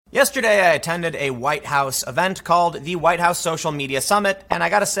Yesterday, I attended a White House event called the White House Social Media Summit, and I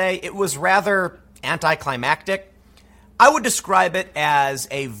gotta say, it was rather anticlimactic. I would describe it as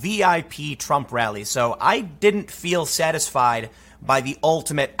a VIP Trump rally, so I didn't feel satisfied by the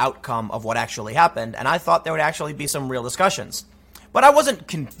ultimate outcome of what actually happened, and I thought there would actually be some real discussions. But I wasn't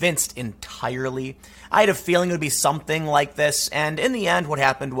convinced entirely. I had a feeling it would be something like this, and in the end, what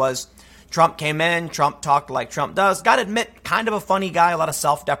happened was Trump came in, Trump talked like Trump does. Gotta admit, kind of a funny guy, a lot of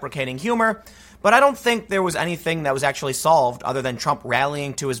self-deprecating humor. But I don't think there was anything that was actually solved other than Trump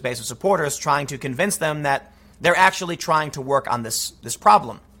rallying to his base of supporters, trying to convince them that they're actually trying to work on this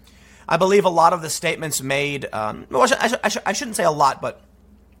problem. I believe a lot of the statements made, I shouldn't say a lot, but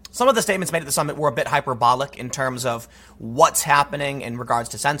some of the statements made at the summit were a bit hyperbolic in terms of what's happening in regards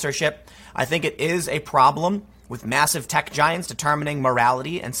to censorship. I think it is a problem with massive tech giants determining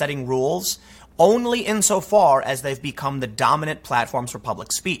morality and setting rules only insofar as they've become the dominant platforms for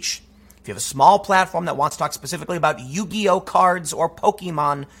public speech. If you have a small platform that wants to talk specifically about Yu-Gi-Oh cards or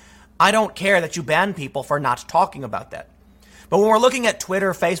Pokemon, I don't care that you ban people for not talking about that. But when we're looking at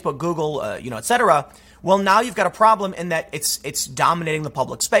Twitter, Facebook, Google, etc., well, now you've got a problem in that it's dominating the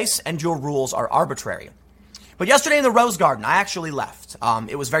public space and your rules are arbitrary. But yesterday in the Rose Garden, I actually left.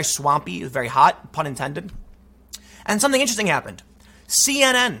 It was very swampy, it was very hot, pun intended. And something interesting happened.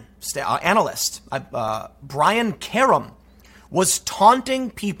 CNN analyst Brian Karem was taunting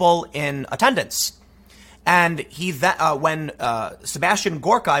people in attendance. And when Sebastian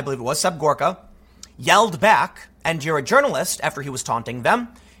Gorka, I believe it was, Seb Gorka, yelled back, and you're a journalist, after he was taunting them,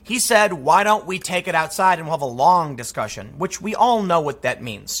 he said, why don't we take it outside and we'll have a long discussion, which we all know what that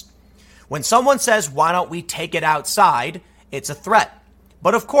means. When someone says, why don't we take it outside, it's a threat.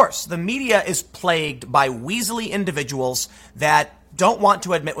 But of course, the media is plagued by weaselly individuals that don't want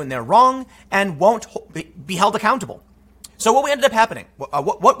to admit when they're wrong and won't be held accountable. So what we ended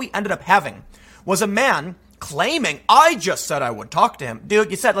up having was a man claiming, I just said I would talk to him.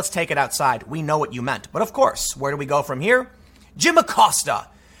 Dude, you said let's take it outside. We know what you meant. But of course, where do we go from here? Jim Acosta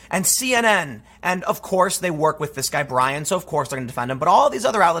and CNN. And of course, they work with this guy, Brian. So of course, they're going to defend him. But all these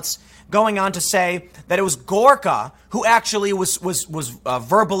other outlets going on to say that it was Gorka who actually was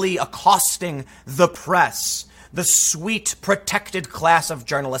verbally accosting the press, the sweet, protected class of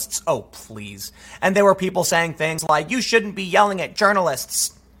journalists. Oh, please. And there were people saying things like, you shouldn't be yelling at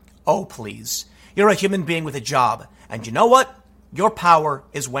journalists. Oh, please. You're a human being with a job. And you know what? Your power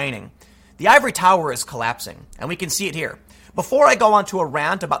is waning. The ivory tower is collapsing, and we can see it here. Before I go on to a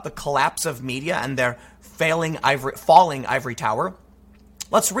rant about the collapse of media and their falling ivory tower,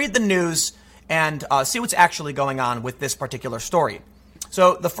 let's read the news and see what's actually going on with this particular story.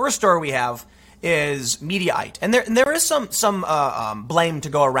 So the first story we have is Mediaite, and there is some blame to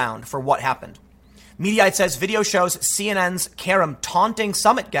go around for what happened. Mediaite says video shows CNN's Karem taunting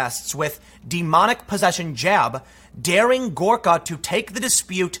summit guests with demonic possession jab, daring Gorka to take the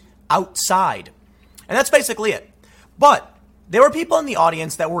dispute outside. And that's basically it. But there were people in the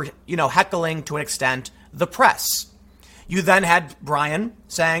audience that were, heckling to an extent the press. You then had Brian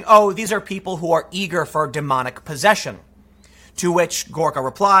saying, oh, these are people who are eager for demonic possession. To which Gorka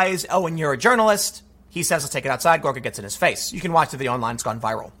replies, oh, and you're a journalist. He says, let's take it outside. Gorka gets in his face. You can watch the video online. It's gone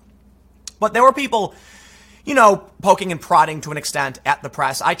viral. But there were people, poking and prodding to an extent at the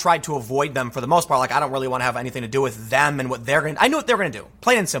press. I tried to avoid them for the most part. I don't really want to have anything to do with them and what they're going to. I knew what they're going to do.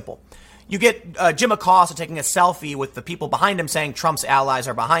 Plain and simple. You get Jim Acosta taking a selfie with the people behind him saying Trump's allies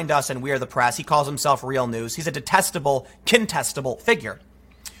are behind us and we are the press. He calls himself Real News. He's a detestable, contestable figure.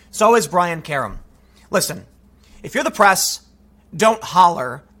 So is Brian Karem. Listen, if you're the press, don't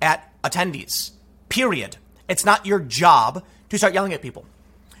holler at attendees. Period. It's not your job to start yelling at people.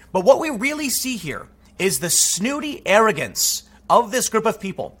 But what we really see here is the snooty arrogance of this group of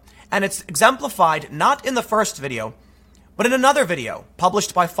people. And it's exemplified not in the first video, but in another video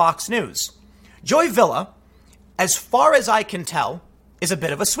published by Fox News. Joy Villa, as far as I can tell, is a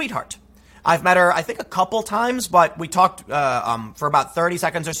bit of a sweetheart. I've met her, I think, a couple times, but we talked for about 30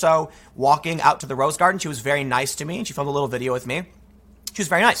 seconds or so walking out to the Rose Garden. She was very nice to me, and she filmed a little video with me. She was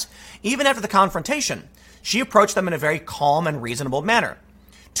very nice. Even after the confrontation, she approached them in a very calm and reasonable manner.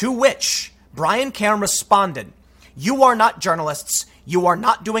 To which Brian Karem responded, you are not journalists. You are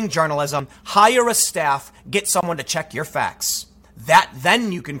not doing journalism. Hire a staff. Get someone to check your facts.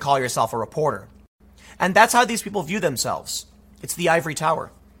 Then you can call yourself a reporter. And that's how these people view themselves. It's the ivory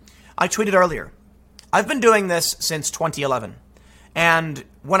tower. I tweeted earlier, I've been doing this since 2011. And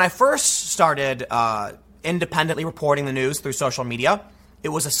when I first started independently reporting the news through social media, it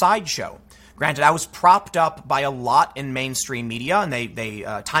was a sideshow. Granted, I was propped up by a lot in mainstream media, and they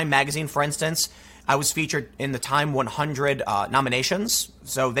Time Magazine, for instance, I was featured in the Time 100 nominations,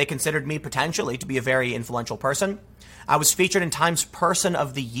 so they considered me potentially to be a very influential person. I was featured in Time's Person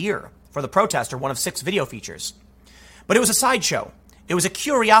of the Year for The Protester, one of 6 video features. But it was a sideshow. It was a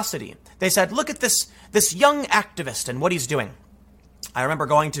curiosity. They said, look at this young activist and what he's doing. I remember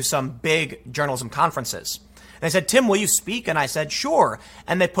going to some big journalism conferences. They said, Tim, will you speak? And I said, sure.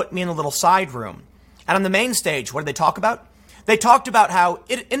 And they put me in a little side room. And on the main stage, what did they talk about? They talked about how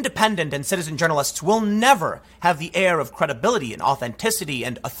independent and citizen journalists will never have the air of credibility and authenticity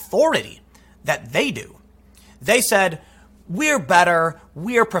and authority that they do. They said, we're better,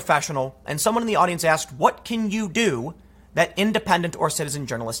 we're professional. And someone in the audience asked, what can you do that independent or citizen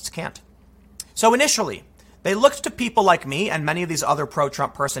journalists can't? So initially, they looked to people like me and many of these other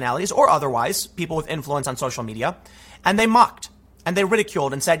pro-Trump personalities, or otherwise, people with influence on social media, and they mocked and they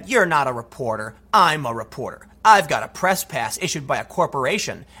ridiculed and said, you're not a reporter, I'm a reporter. I've got a press pass issued by a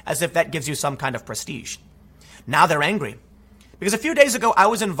corporation, as if that gives you some kind of prestige. Now they're angry. Because a few days ago, I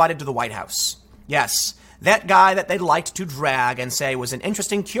was invited to the White House. Yes, that guy that they liked to drag and say was an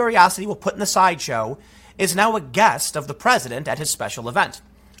interesting curiosity we'll put in the sideshow is now a guest of the president at his special event.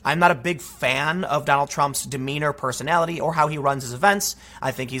 I'm not a big fan of Donald Trump's demeanor, personality, or how he runs his events.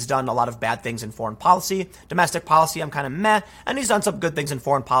 I think he's done a lot of bad things in foreign policy. Domestic policy, I'm kind of meh, and he's done some good things in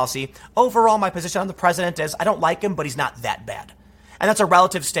foreign policy. Overall, my position on the president is I don't like him, but he's not that bad. And that's a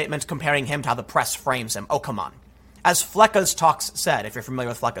relative statement comparing him to how the press frames him. Oh, come on. As Flecka's Talks said, if you're familiar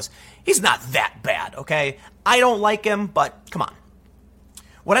with Flecka's, he's not that bad, okay? I don't like him, but come on.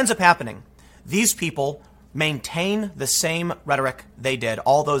 What ends up happening, these people maintain the same rhetoric they did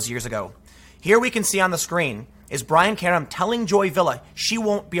all those years ago. Here we can see on the screen is Brian Karem telling Joy Villa she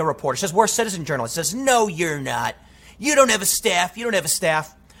won't be a reporter. She says, we're citizen journalists. She says, no, you're not. You don't have a staff. You don't have a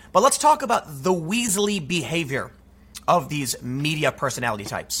staff. But let's talk about the weaselly behavior of these media personality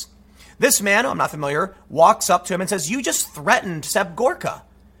types. This man, I'm not familiar, walks up to him and says, you just threatened Seb Gorka.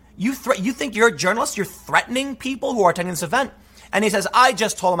 You think you're a journalist? You're threatening people who are attending this event? And he says, I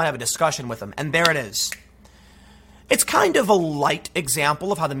just told him I'd have a discussion with him. And there it is. It's kind of a light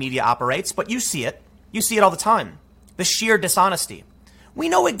example of how the media operates, but you see it. You see it all the time. The sheer dishonesty. We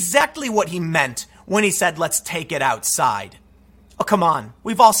know exactly what he meant when he said, let's take it outside. Oh, come on.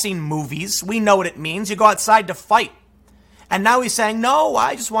 We've all seen movies. We know what it means. You go outside to fight. And now he's saying, no,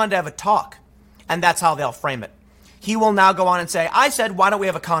 I just wanted to have a talk. And that's how they'll frame it. He will now go on and say, I said, why don't we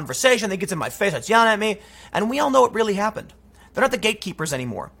have a conversation? They gets in my face, it's yelling at me. And we all know what really happened. They're not the gatekeepers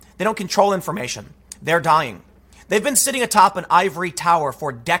anymore. They don't control information. They're dying. They've been sitting atop an ivory tower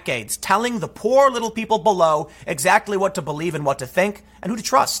for decades, telling the poor little people below exactly what to believe and what to think and who to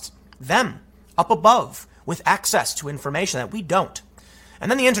trust. Them, up above, with access to information that we don't.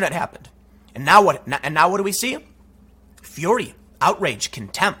 And then the internet happened. And now what? And now what do we see? Fury, outrage,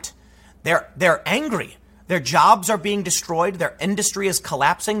 contempt. They're angry. Their jobs are being destroyed. Their industry is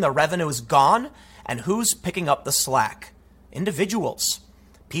collapsing. Their revenue is gone. And who's picking up the slack? Individuals.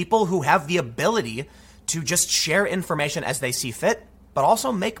 People who have the ability to just share information as they see fit, but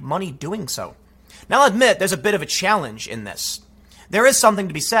also make money doing so. Now, I'll admit there's a bit of a challenge in this. There is something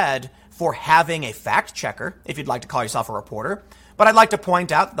to be said for having a fact checker, if you'd like to call yourself a reporter. But I'd like to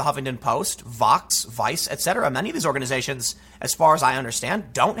point out the Huffington Post, Vox, Vice, etc. Many of these organizations, as far as I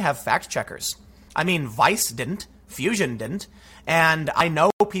understand, don't have fact checkers. I mean, Vice didn't, Fusion didn't, and I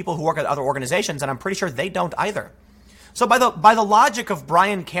know people who work at other organizations, and I'm pretty sure they don't either. So by the logic of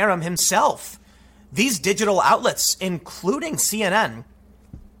Brian Karem himself, these digital outlets, including CNN,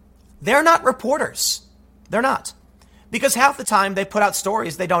 they're not reporters. They're not. Because half the time they put out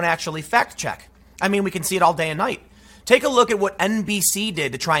stories they don't actually fact check. I mean, we can see it all day and night. Take a look at what NBC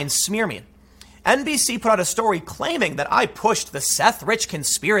did to try and smear me. NBC put out a story claiming that I pushed the Seth Rich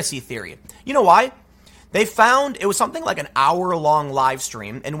conspiracy theory. You know why? They found it was something like an hour-long live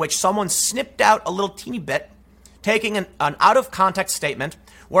stream in which someone snipped out a little teeny bit, taking an out-of-context statement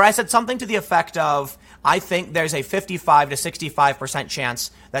where I said something to the effect of, I think there's a 55 to 65%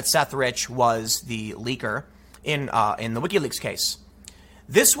 chance that Seth Rich was the leaker in the WikiLeaks case.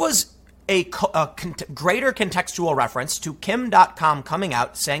 This was a greater contextual reference to Kim.com coming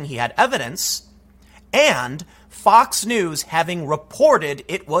out saying he had evidence and Fox News having reported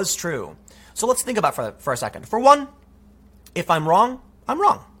it was true. So let's think about it for a second. For one, if I'm wrong, I'm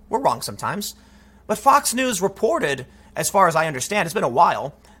wrong. We're wrong sometimes. But Fox News reported, as far as I understand, it's been a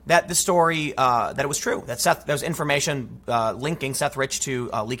while, that the story, that it was true, that there was information linking Seth Rich to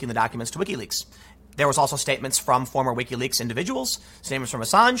leaking the documents to WikiLeaks. There was also statements from former WikiLeaks individuals, statements from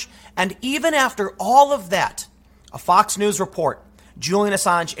Assange, and even after all of that, a Fox News report, Julian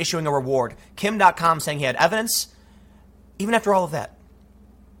Assange issuing a reward, Kim.com saying he had evidence, even after all of that,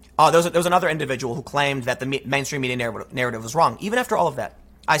 There was another individual who claimed that the mainstream media narrative was wrong. Even after all of that,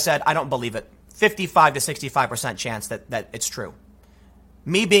 I said, I don't believe it. 55 to 65% chance that it's true.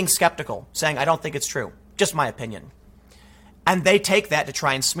 Me being skeptical, saying I don't think it's true. Just my opinion. And they take that to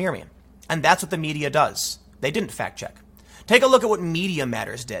try and smear me. And that's what the media does. They didn't fact check. Take a look at what Media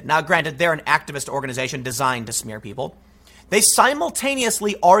Matters did. Now, granted, they're an activist organization designed to smear people. They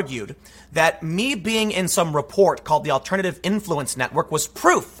simultaneously argued that me being in some report called the Alternative Influence Network was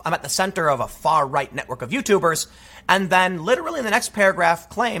proof I'm at the center of a far-right network of YouTubers, and then literally in the next paragraph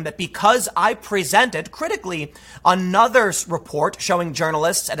claimed that because I presented critically another report showing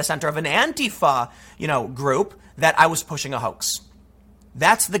journalists at the center of an Antifa, group, that I was pushing a hoax.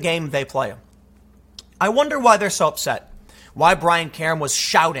 That's the game they play. I wonder why they're so upset. Why Brian Karem was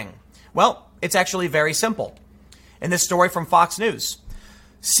shouting. Well, it's actually very simple. In this story from Fox News,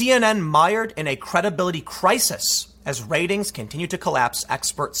 CNN mired in a credibility crisis as ratings continue to collapse,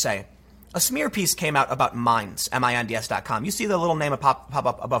 experts say. A smear piece came out about Minds, MINDS.com. You see the little name pop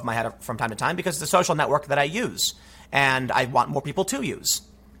up above my head from time to time because it's a social network that I use and I want more people to use.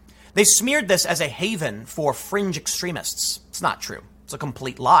 They smeared this as a haven for fringe extremists. It's not true. It's a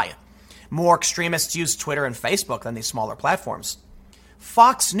complete lie. More extremists use Twitter and Facebook than these smaller platforms.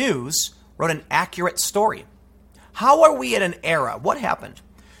 Fox News wrote an accurate story. How are we at an era? What happened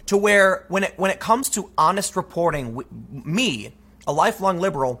to where when it comes to honest reporting, me, a lifelong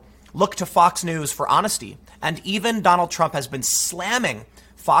liberal, look to Fox News for honesty. And even Donald Trump has been slamming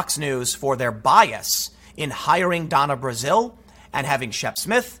Fox News for their bias in hiring Donna Brazile and having Shep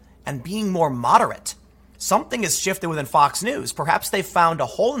Smith and being more moderate. Something has shifted within Fox News. Perhaps they've found a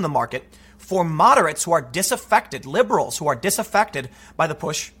hole in the market for moderates who are disaffected, liberals who are disaffected by the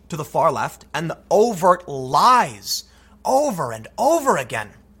push to the far left and the overt lies over and over again.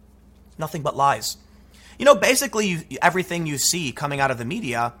 Nothing but lies. Basically everything you see coming out of the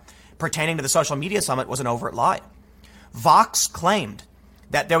media pertaining to the social media summit was an overt lie. Vox claimed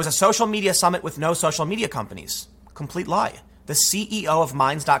that there was a social media summit with no social media companies. Complete lie. The CEO of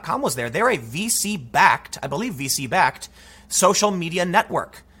Minds.com was there. They're a VC-backed, I believe VC-backed, social media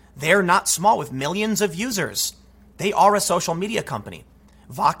network. They're not small with millions of users. They are a social media company.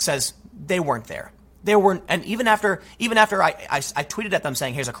 Vox says they weren't there. They weren't, and even after I tweeted at them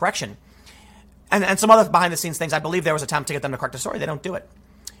saying, here's a correction, and some other behind the scenes things, I believe there was an attempt to get them to correct the story. They don't do it.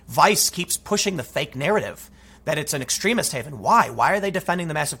 Vice keeps pushing the fake narrative that it's an extremist haven. Why? Why are they defending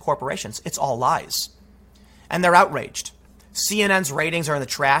the massive corporations? It's all lies. And they're outraged. CNN's ratings are in the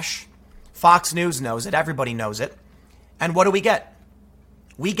trash. Fox News knows it. Everybody knows it. And what do we get?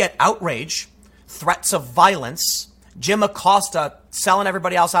 We get outrage, threats of violence, Jim Acosta selling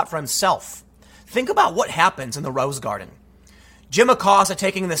everybody else out for himself. Think about what happens in the Rose Garden. Jim Acosta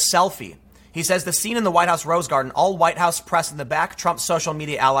taking this selfie. He says the scene in the White House Rose Garden, all White House press in the back, Trump's social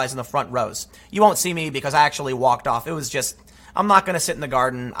media allies in the front rows. You won't see me because I actually walked off. It was just, I'm not going to sit in the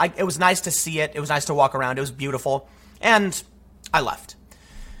garden. It was nice to see it. It was nice to walk around. It was beautiful. And I left.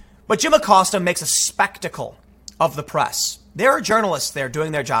 But Jim Acosta makes a spectacle of the press. There are journalists there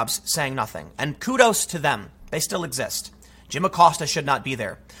doing their jobs, saying nothing. And kudos to them. They still exist. Jim Acosta should not be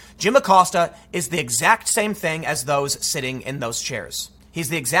there. Jim Acosta is the exact same thing as those sitting in those chairs. He's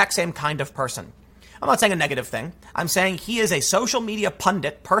the exact same kind of person. I'm not saying a negative thing. I'm saying he is a social media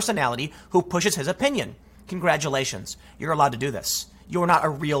pundit personality who pushes his opinion. Congratulations. You're allowed to do this. You're not a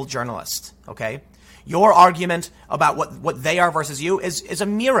real journalist, okay? Your argument about what they are versus you is a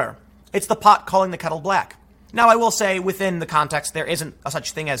mirror. It's the pot calling the kettle black. Now, I will say within the context, there isn't a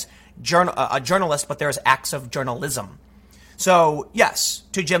such thing as a journalist, but there's acts of journalism. So, yes,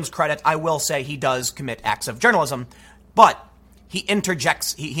 to Jim's credit, I will say he does commit acts of journalism, but he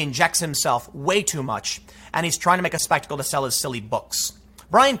injects himself way too much, and he's trying to make a spectacle to sell his silly books.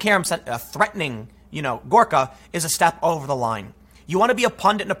 Brian Karem threatening, Gorka is a step over the line. You want to be a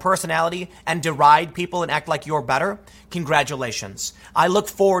pundit and a personality and deride people and act like you're better? Congratulations. I look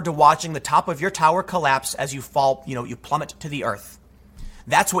forward to watching the top of your tower collapse as you fall, you plummet to the earth.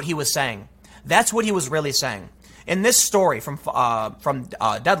 That's what he was saying. That's what he was really saying. In this story from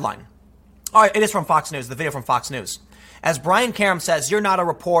Deadline, it is from Fox News, the video from Fox News. As Brian Karem says, you're not a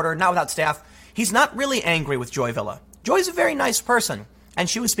reporter, not without staff. He's not really angry with Joy Villa. Joy's a very nice person, and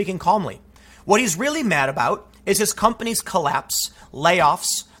she was speaking calmly. What he's really mad about is his company's collapse,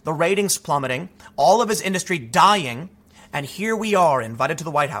 layoffs, the ratings plummeting, all of his industry dying, and here we are invited to the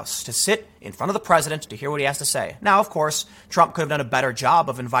White House to sit in front of the president to hear what he has to say. Now, of course, Trump could have done a better job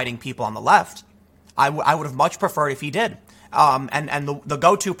of inviting people on the left. I would have much preferred if he did. And the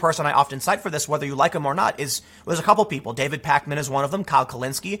go-to person I often cite for this, whether you like him or not, there's a couple people. David Pakman is one of them, Kyle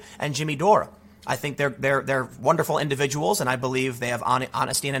Kalinske, and Jimmy Dore. I think they're wonderful individuals, and I believe they have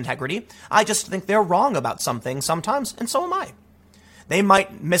honesty and integrity. I just think they're wrong about some things sometimes, and so am I. They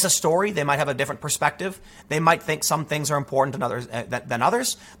might miss a story. They might have a different perspective. They might think some things are important than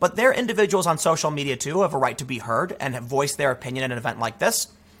others. But they're individuals on social media, too, who have a right to be heard and have voiced their opinion at an event like this.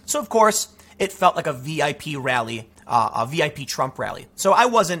 So, of course, it felt like a VIP rally, a VIP Trump rally. So I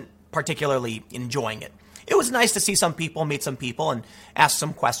wasn't particularly enjoying it. It was nice to see some people, meet some people, and ask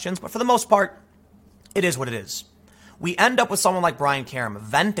some questions. But for the most part, it is what it is. We end up with someone like Brian Karem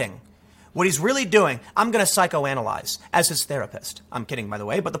venting. What he's really doing, I'm going to psychoanalyze as his therapist. I'm kidding, by the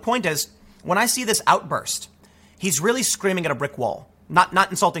way. But the point is, when I see this outburst, he's really screaming at a brick wall, not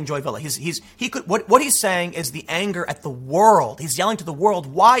insulting Joy Villa. What he's saying is the anger at the world. He's yelling to the world,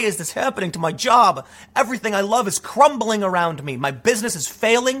 why is this happening to my job? Everything I love is crumbling around me. My business is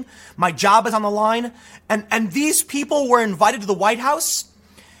failing. My job is on the line. And these people were invited to the White House.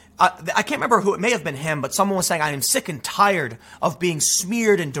 I can't remember who, it may have been him, but someone was saying, I am sick and tired of being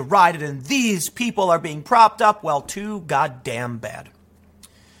smeared and derided, and these people are being propped up. Well, too goddamn bad.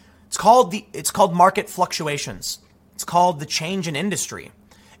 It's called market fluctuations. It's called the change in industry.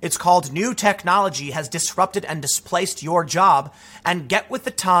 It's called new technology has disrupted and displaced your job, and get with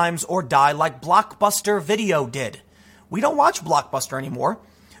the times or die like Blockbuster Video did. We don't watch Blockbuster anymore.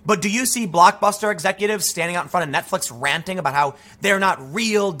 But do you see Blockbuster executives standing out in front of Netflix ranting about how they're not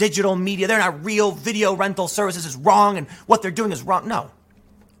real digital media, they're not real video rental services is wrong and what they're doing is wrong? No.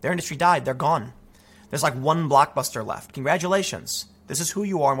 Their industry died. They're gone. There's like one Blockbuster left. Congratulations. This is who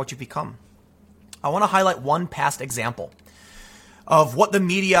you are and what you've become. I want to highlight one past example of what the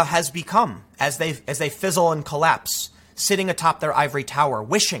media has become as they fizzle and collapse, sitting atop their ivory tower,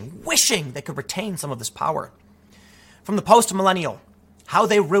 wishing they could retain some of this power. From the post-millennial, how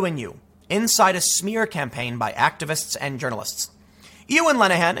they ruin you, inside a smear campaign by activists and journalists. Ewan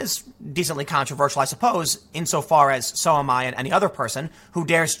Lenihan is decently controversial, I suppose, insofar as so am I and any other person who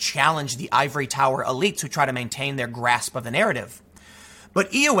dares challenge the ivory tower elites who try to maintain their grasp of the narrative.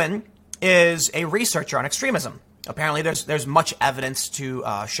 But Ewan is a researcher on extremism. Apparently, there's much evidence to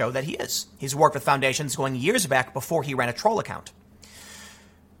show that he is. He's worked with foundations going years back before he ran a troll account.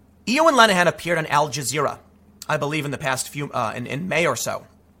 Ewan Lenihan appeared on Al Jazeera, I believe in the past in May or so.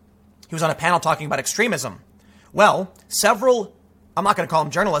 He was on a panel talking about extremism. Well, several, I'm not going to call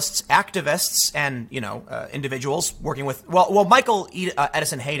them journalists, activists and, individuals working with, Michael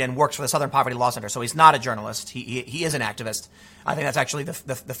Edison Hayden works for the Southern Poverty Law Center, so he's not a journalist. He is an activist. I think that's actually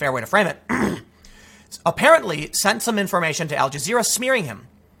the fair way to frame it. Apparently sent some information to Al Jazeera smearing him.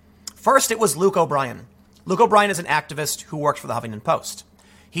 First, it was Luke O'Brien. Luke O'Brien is an activist who works for the Huffington Post.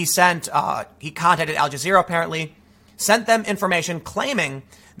 He contacted Al Jazeera, apparently, sent them information claiming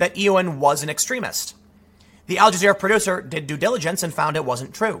that Ewan was an extremist. The Al Jazeera producer did due diligence and found it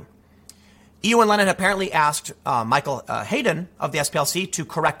wasn't true. Ewan Lenihan apparently asked Michael Hayden of the SPLC to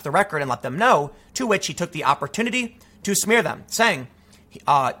correct the record and let them know, to which he took the opportunity to smear them, saying,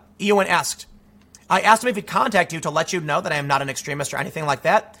 Ewan asked, I asked him if he'd contact you to let you know that I am not an extremist or anything like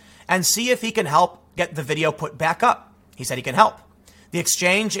that, and see if he can help get the video put back up. He said he can help. The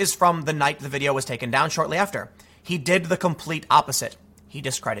exchange is from the night the video was taken down shortly after. He did the complete opposite. He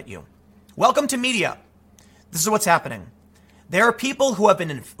discredited you. Welcome to media. This is what's happening. There are people who have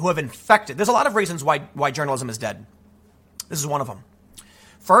infected. There's a lot of reasons why journalism is dead. This is one of them.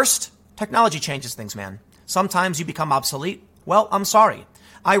 First, technology changes things, man. Sometimes you become obsolete. Well, I'm sorry.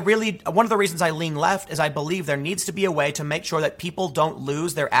 One of the reasons I lean left is I believe there needs to be a way to make sure that people don't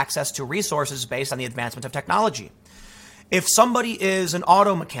lose their access to resources based on the advancement of technology. If somebody is an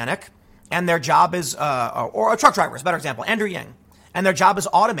auto mechanic and their job is, or a truck driver is a better example, Andrew Yang, and their job is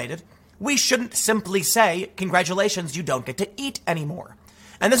automated, we shouldn't simply say, congratulations, you don't get to eat anymore.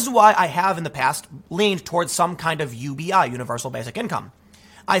 And this is why I have in the past leaned towards some kind of UBI, Universal Basic Income.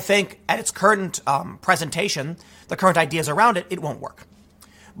 I think at its current presentation, the current ideas around it, it won't work.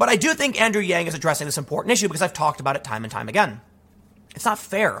 But I do think Andrew Yang is addressing this important issue because I've talked about it time and time again. It's not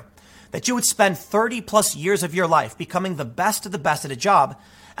fair that you would spend 30 plus years of your life becoming the best of the best at a job,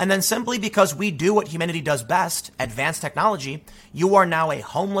 and then simply because we do what humanity does best, advanced technology, you are now a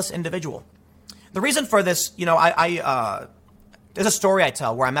homeless individual. The reason for this, there's a story I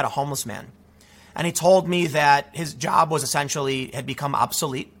tell where I met a homeless man, and he told me that his job had become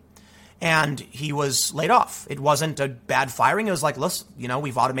obsolete, and he was laid off. It wasn't a bad firing. It was like, listen,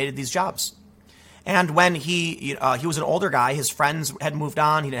 we've automated these jobs. And when he was an older guy, his friends had moved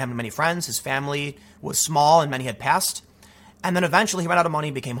on. He didn't have many friends. His family was small and many had passed. And then eventually he ran out of money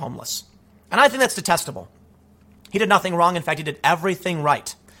and became homeless. And I think that's detestable. He did nothing wrong. In fact, he did everything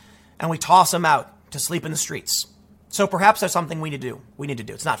right. And we toss him out to sleep in the streets. So perhaps there's something we need to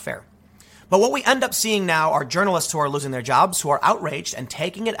do. It's not fair. But what we end up seeing now are journalists who are losing their jobs, who are outraged and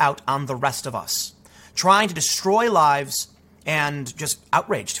taking it out on the rest of us, trying to destroy lives and just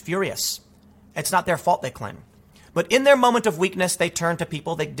outraged, furious. It's not their fault, they claim. But in their moment of weakness, they turn to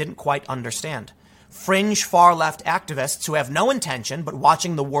people they didn't quite understand. Fringe far-left activists who have no intention but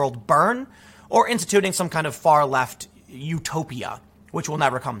watching the world burn or instituting some kind of far-left utopia, which will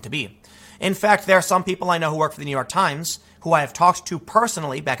never come to be. In fact, there are some people I know who work for the New York Times who I have talked to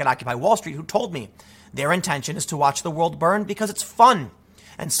personally back at Occupy Wall Street who told me their intention is to watch the world burn because it's fun.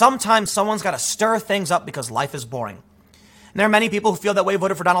 And sometimes someone's got to stir things up because life is boring. And there are many people who feel that way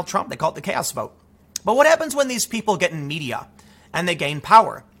voted for Donald Trump. They call it the chaos vote. But what happens when these people get in media and they gain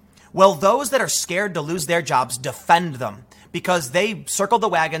power? Well, those that are scared to lose their jobs defend them because they circle the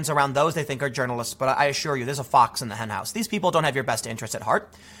wagons around those they think are journalists. But I assure you, there's a fox in the henhouse. These people don't have your best interest at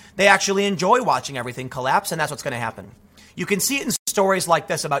heart. They actually enjoy watching everything collapse, and that's what's going to happen. You can see it in stories like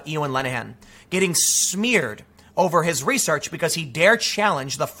this about Ewan Lenihan getting smeared over his research because he dared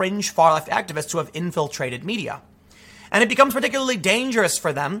challenge the fringe far-left activists who have infiltrated media. And it becomes particularly dangerous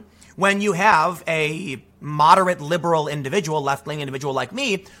for them when you have a moderate liberal individual, left-wing individual like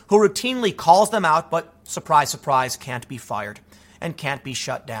me, who routinely calls them out, but surprise, surprise, can't be fired and can't be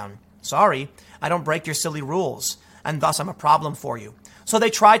shut down. Sorry, I don't break your silly rules, and thus I'm a problem for you. So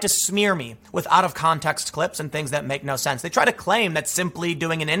they try to smear me with out-of-context clips and things that make no sense. They try to claim that simply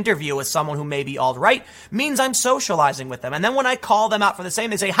doing an interview with someone who may be alt-right means I'm socializing with them. And then when I call them out for the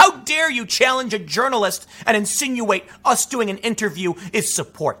same, they say, how dare you challenge a journalist and insinuate us doing an interview is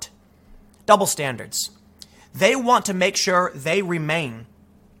support? Double standards. They want to make sure they remain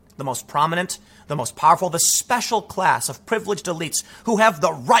the most prominent, the most powerful, the special class of privileged elites who have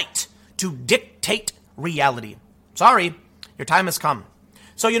the right to dictate reality. Sorry, your time has come.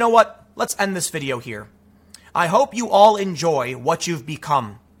 So you know what? Let's end this video here. I hope you all enjoy what you've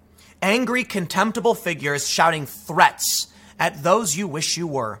become. Angry, contemptible figures shouting threats at those you wish you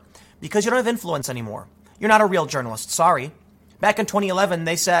were because you don't have influence anymore. You're not a real journalist. Sorry. Back in 2011,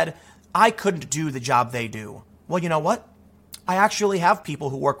 they said, I couldn't do the job they do. Well, you know what? I actually have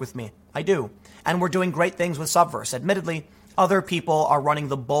people who work with me. I do. And we're doing great things with Subverse. Admittedly, other people are running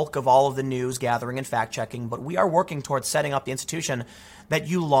the bulk of all of the news gathering and fact checking, but we are working towards setting up the institution that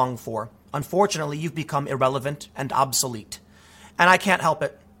you long for. Unfortunately, you've become irrelevant and obsolete. And I can't help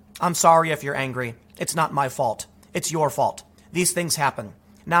it. I'm sorry if you're angry. It's not my fault. It's your fault. These things happen.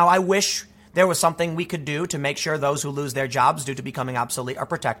 Now, I wish there was something we could do to make sure those who lose their jobs due to becoming obsolete are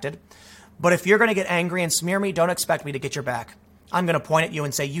protected. But if you're going to get angry and smear me, don't expect me to get your back. I'm going to point at you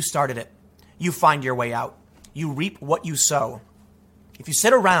and say, you started it. You find your way out. You reap what you sow. If you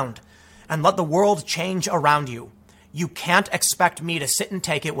sit around and let the world change around you, you can't expect me to sit and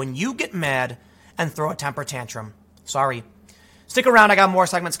take it when you get mad and throw a temper tantrum. Sorry. Stick around. I got more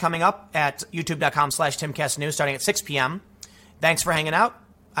segments coming up at youtube.com/TimCastNews starting at 6 p.m. Thanks for hanging out.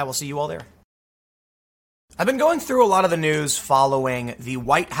 I will see you all there. I've been going through a lot of the news following the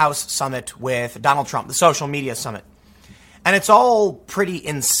White House summit with Donald Trump, the social media summit. And it's all pretty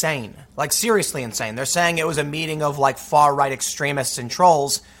insane, like seriously insane. They're saying it was a meeting of like far-right extremists and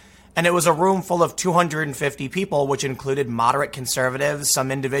trolls, and it was a room full of 250 people, which included moderate conservatives,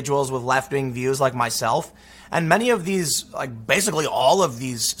 some individuals with left-wing views like myself, and many of these, like basically all of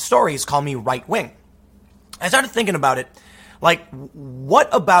these stories call me right-wing. I started thinking about it, like what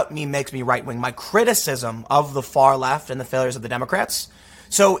about me makes me right-wing? My criticism of the far left and the failures of the Democrats.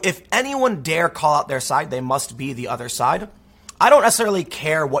 So if anyone dare call out their side, they must be the other side. I don't necessarily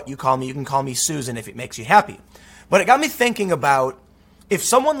care what you call me. You can call me Susan if it makes you happy. But it got me thinking about if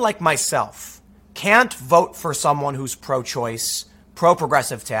someone like myself can't vote for someone who's pro-choice,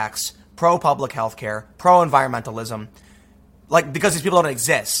 pro-progressive tax, pro-public health care, pro-environmentalism, like because these people don't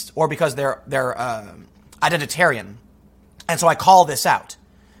exist or because they're identitarian, and so I call this out,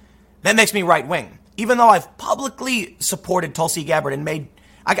 that makes me right-wing. Even though I've publicly supported Tulsi Gabbard and made,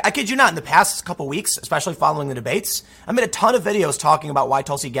 I kid you not, in the past couple weeks, especially following the debates, I made a ton of videos talking about why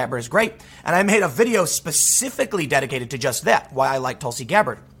Tulsi Gabbard is great. And I made a video specifically dedicated to just that, why I like Tulsi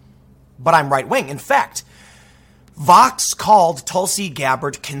Gabbard. But I'm right wing. In fact, Vox called Tulsi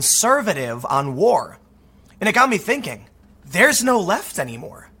Gabbard conservative on war. And it got me thinking, there's no left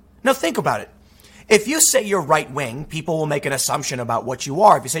anymore. Now think about it. If you say you're right-wing, people will make an assumption about what you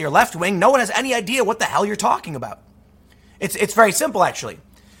are. If you say you're left-wing, no one has any idea what the hell you're talking about. It's very simple, actually.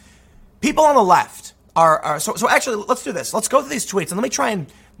 People on the left so actually, let's do this. Let's go through these tweets, and let me try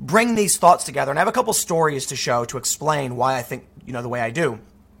and bring these thoughts together. And I have a couple stories to show to explain why I think, the way I do.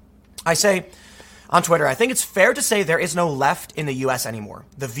 I say on Twitter, I think it's fair to say there is no left in the U.S. anymore.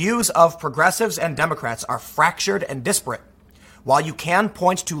 The views of progressives and Democrats are fractured and disparate. While you can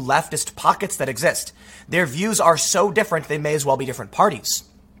point to leftist pockets that exist, their views are so different they may as well be different parties.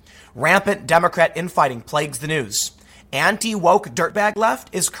 Rampant Democrat infighting plagues the news. Anti-woke dirtbag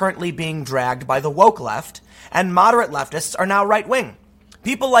left is currently being dragged by the woke left, and moderate leftists are now right-wing.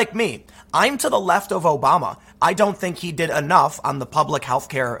 People like me, I'm to the left of Obama. I don't think he did enough on the public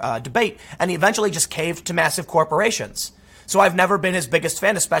healthcare debate, and he eventually just caved to massive corporations. So I've never been his biggest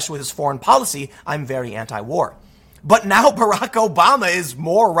fan, especially with his foreign policy. I'm very anti-war. But now Barack Obama is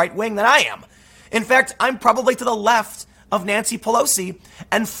more right-wing than I am. In fact, I'm probably to the left of Nancy Pelosi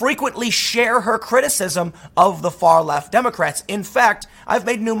and frequently share her criticism of the far-left Democrats. In fact, I've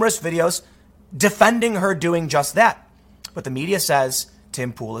made numerous videos defending her doing just that. But the media says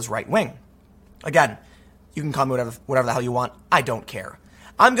Tim Pool is right-wing. Again, you can call me whatever the hell you want. I don't care.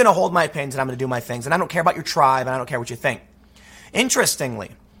 I'm going to hold my opinions and I'm going to do my things. And I don't care about your tribe and I don't care what you think.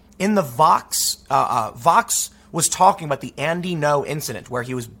 Interestingly, in the Vox was talking about the Andy Ngo incident where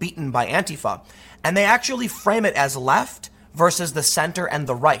he was beaten by Antifa. And they actually frame it as left versus the center and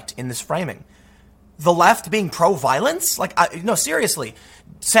the right in this framing. The left being pro-violence? No, seriously.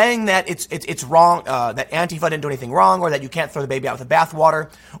 Saying that it's wrong, that Antifa didn't do anything wrong, or that you can't throw the baby out with the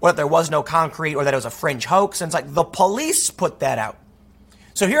bathwater, or that there was no concrete, or that it was a fringe hoax. And it's like the police put that out.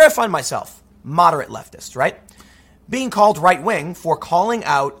 So here I find myself, moderate leftist, right? Being called right-wing for calling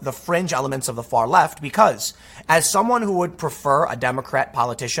out the fringe elements of the far left because as someone who would prefer a Democrat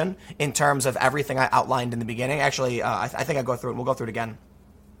politician in terms of everything I outlined in the beginning, actually, I think I'll go through it and we'll go through it again.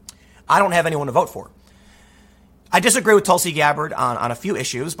 I don't have anyone to vote for. I disagree with Tulsi Gabbard on a few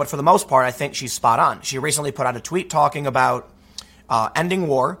issues, but for the most part, I think she's spot on. She recently put out a tweet talking about ending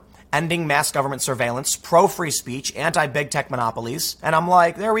war, ending mass government surveillance, pro-free speech, anti-big tech monopolies, and I'm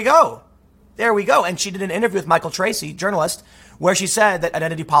like, there we go. There we go. And she did an interview with Michael Tracy, journalist, where she said that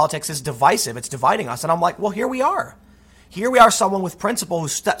identity politics is divisive. It's dividing us. And I'm like, well, here we are. Here we are, someone with principle who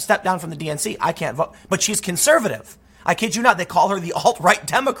stepped down from the DNC. I can't vote. But she's conservative. I kid you not. They call her the alt-right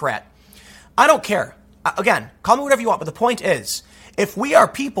Democrat. I don't care. Again, call me whatever you want. But the point is, if we are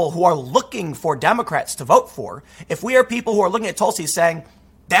people who are looking for Democrats to vote for, if we are people who are looking at Tulsi saying,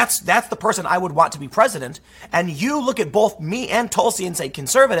 that's the person I would want to be president. And you look at both me and Tulsi and say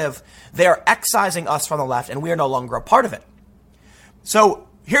conservative, they are excising us from the left and we are no longer a part of it. So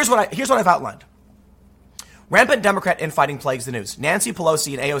here's what I've outlined. Rampant Democrat infighting plagues the news. Nancy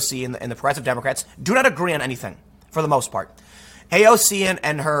Pelosi and AOC and the progressive Democrats do not agree on anything for the most part. AOC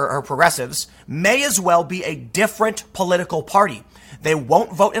and her progressives may as well be a different political party. They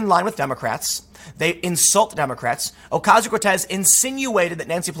won't vote in line with Democrats. They insult Democrats. Ocasio-Cortez insinuated that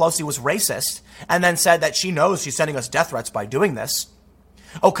Nancy Pelosi was racist and then said that she knows she's sending us death threats by doing this.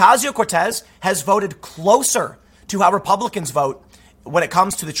 Ocasio-Cortez has voted closer to how Republicans vote when it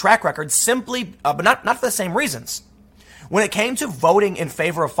comes to the track record simply, but not for the same reasons. When it came to voting in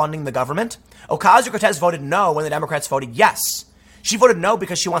favor of funding the government, Ocasio-Cortez voted no when the Democrats voted yes. She voted no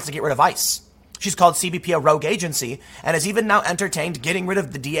because she wants to get rid of ICE. She's called CBP a rogue agency and has even now entertained getting rid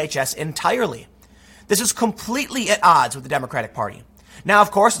of the DHS entirely. This is completely at odds with the Democratic Party. Now,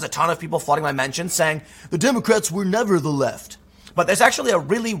 of course, there's a ton of people flooding my mentions saying the Democrats were never the left. But there's actually a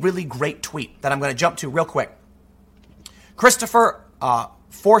really, really great tweet that I'm going to jump to real quick. Christopher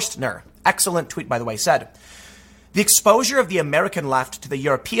Forstner, excellent tweet, by the way, said, the exposure of the American left to the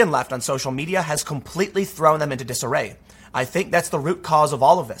European left on social media has completely thrown them into disarray. I think that's the root cause of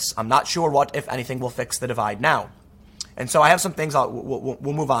all of this. I'm not sure what, if anything, will fix the divide now. And so I have some things, we'll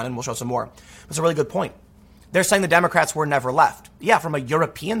move on and we'll show some more. It's a really good point. They're saying the Democrats were never left. Yeah, from a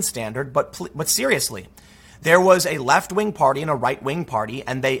European standard, but seriously, there was a left-wing party and a right-wing party,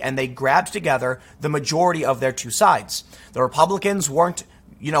 and they grabbed together the majority of their two sides. The Republicans weren't,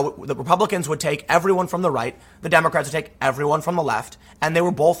 the Republicans would take everyone from the right, the Democrats would take everyone from the left, and they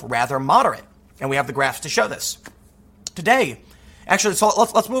were both rather moderate. And we have the graphs to show this. Today, actually, so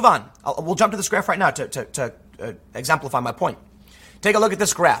let's move on. We'll jump to this graph right now to exemplify my point. Take a look at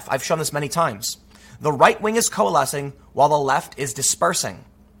this graph. I've shown this many times. The right wing is coalescing while the left is dispersing.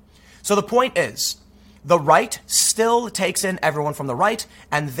 So the point is, the right still takes in everyone from the right,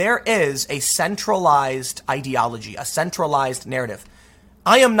 and there is a centralized ideology, a centralized narrative.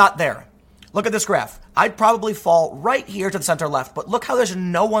 I am not there. Look at this graph. I'd probably fall right here to the center left, but look how there's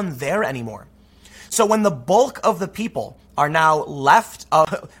no one there anymore. So when the bulk of the people are now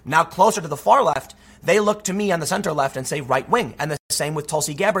now closer to the far left, they look to me on the center left and say right wing. And the same with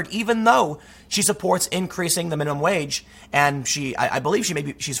Tulsi Gabbard, even though she supports increasing the minimum wage, and I believe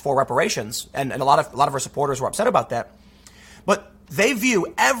she's for reparations, and a lot of her supporters were upset about that. But they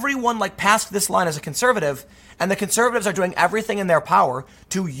view everyone like past this line as a conservative, And the conservatives are doing everything in their power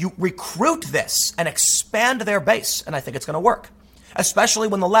to recruit this and expand their base. And I think it's going to work, especially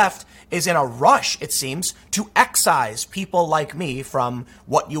when the left is in a rush, it seems, to excise people like me from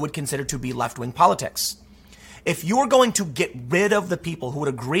what you would consider to be left-wing politics. If you're going to get rid of the people who would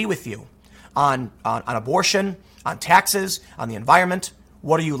agree with you on abortion, on taxes, on the environment,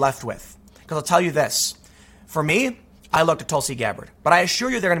 what are you left with? Because I'll tell you this. For me, I looked at Tulsi Gabbard. But I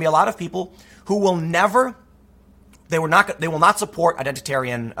assure you there are going to be a lot of people who will never, they will not support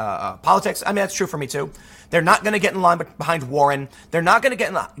identitarian politics. I mean, that's true for me too. They're not going to get in line behind Warren. They're not going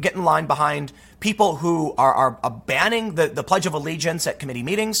to get in line behind people who are banning the Pledge of Allegiance at committee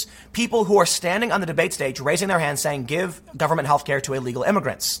meetings, people who are standing on the debate stage, raising their hands saying, give government health care to illegal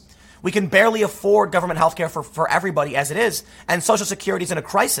immigrants. We can barely afford government health care for everybody as it is, and Social Security is in a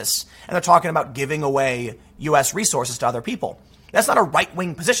crisis, and they're talking about giving away U.S. resources to other people. That's not a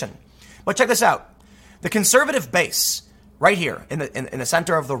right-wing position. But check this out. The conservative base, right here in the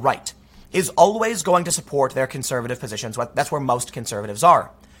center of the right, is always going to support their conservative positions. That's where most conservatives are.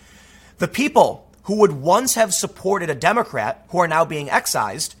 The people who would once have supported a Democrat who are now being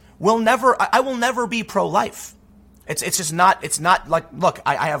excised I will never be pro-life. It's just not, it's not like, look,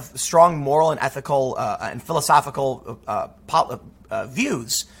 I have strong moral and ethical and philosophical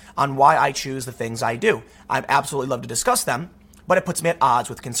views on why I choose the things I do. I'd absolutely love to discuss them, but it puts me at odds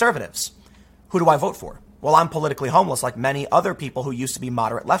with conservatives. Who do I vote for? Well, I'm politically homeless like many other people who used to be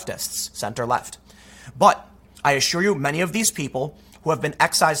moderate leftists, center left. But I assure you, many of these people who have been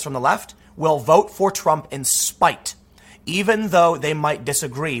excised from the left will vote for Trump in spite. Even though they might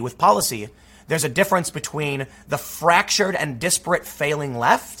disagree with policy, there's a difference between the fractured and disparate failing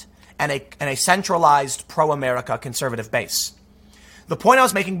left and a centralized pro-America conservative base. The point I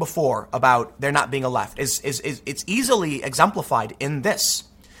was making before about there not being a left is it's easily exemplified in this.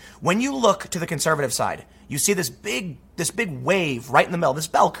 When you look to the conservative side, you see this big wave right in the middle, this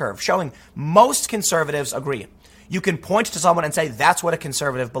bell curve showing most conservatives agree. You can point to someone and say, that's what a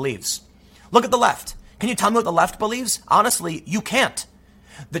conservative believes. Look at the left. Can you tell me what the left believes? Honestly, you can't.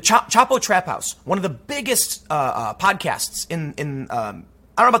 The Chapo Trap House, one of the biggest podcasts in I don't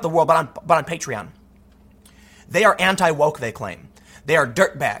know about the world, but on Patreon. They are anti-woke, they claim. They are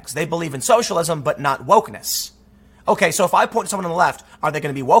dirtbags. They believe in socialism, but not wokeness. Okay, so if I point to someone on the left, are they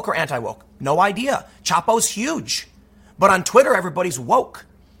going to be woke or anti-woke? No idea. Chapo's huge. But on Twitter, everybody's woke.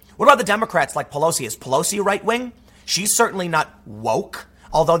 What about the Democrats like Pelosi? Is Pelosi right-wing? She's certainly not woke,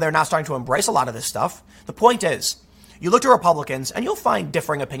 although they're now starting to embrace a lot of this stuff. The point is, you look to Republicans, and you'll find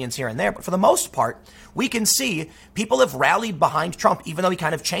differing opinions here and there, but for the most part, we can see people have rallied behind Trump, even though he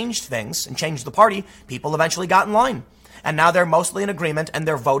kind of changed things and changed the party. People eventually got in line. And now they're mostly in agreement, and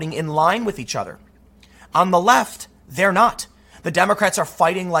they're voting in line with each other. On the left, they're not. The Democrats are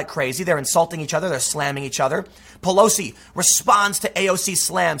fighting like crazy. They're insulting each other. They're slamming each other. Pelosi responds to AOC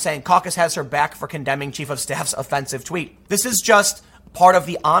slam, saying caucus has her back for condemning Chief of Staff's offensive tweet. This is just part of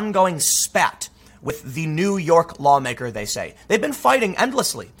the ongoing spat with the New York lawmaker, they say. They've been fighting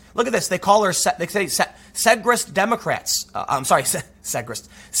endlessly. Look at this. They call her, they say Segrist Democrats. Segrist.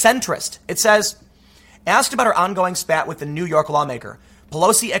 Centrist. It says, asked about her ongoing spat with the New York lawmaker,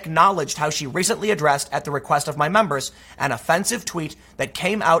 Pelosi acknowledged how she recently addressed, at the request of my members, an offensive tweet that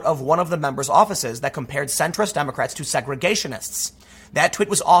came out of one of the members' offices that compared centrist Democrats to segregationists. That tweet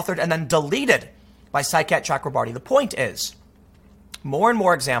was authored and then deleted by Saikat Chakrabarti. The point is, more and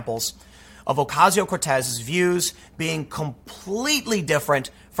more examples of Ocasio-Cortez's views being completely different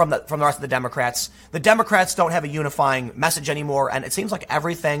from the rest of the Democrats. The Democrats don't have a unifying message anymore, and it seems like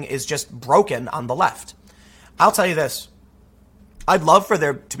everything is just broken on the left. I'll tell you this. I'd love for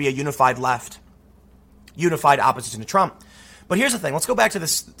there to be a unified left, unified opposition to Trump. But here's the thing. Let's go back to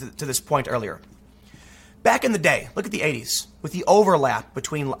this point earlier. Back in the day, look at the 80s, with the overlap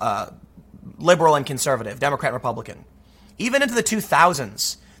between liberal and conservative, Democrat and Republican. Even into the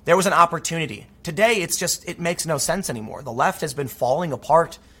 2000s, there was an opportunity. Today, it makes no sense anymore. The left has been falling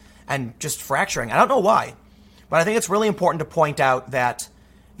apart and just fracturing. I don't know why, but I think it's really important to point out that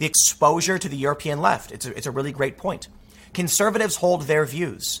the exposure to the European left, it's a really great point. Conservatives hold their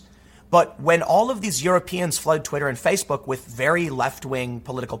views. But when all of these Europeans flood Twitter and Facebook with very left-wing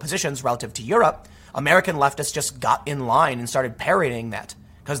political positions relative to Europe, American leftists just got in line and started parodying that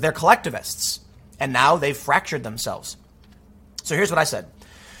because they're collectivists. And now they've fractured themselves. So here's what I said.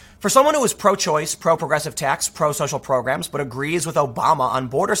 For someone who is pro-choice, pro-progressive tax, pro-social programs, but agrees with Obama on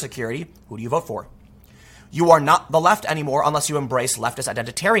border security, who do you vote for? You are not the left anymore unless you embrace leftist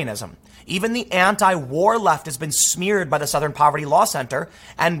identitarianism. Even the anti-war left has been smeared by the Southern Poverty Law Center,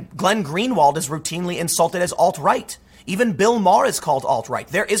 and Glenn Greenwald is routinely insulted as alt-right. Even Bill Maher is called alt-right.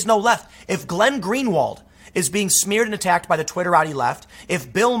 There is no left. If Glenn Greenwald is being smeared and attacked by the Twitterati left,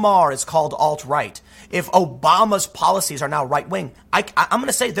 if Bill Maher is called alt-right, if Obama's policies are now right-wing, I'm going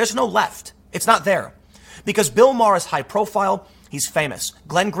to say there's no left. It's not there. Because Bill Maher is high profile, he's famous.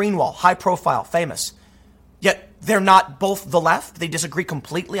 Glenn Greenwald, high profile, famous. Yet they're not both the left. They disagree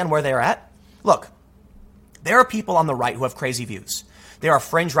completely on where they're at. Look, there are people on the right who have crazy views. There are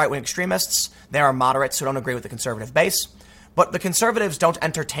fringe right-wing extremists. There are moderates who don't agree with the conservative base. But the conservatives don't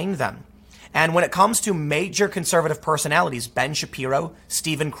entertain them. And when it comes to major conservative personalities, Ben Shapiro,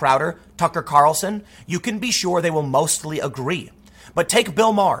 Steven Crowder, Tucker Carlson, you can be sure they will mostly agree. But take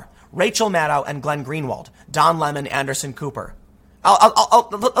Bill Maher, Rachel Maddow, and Glenn Greenwald, Don Lemon, Anderson Cooper.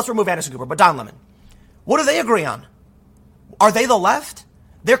 Let's remove Anderson Cooper, but Don Lemon. What do they agree on? Are they the left?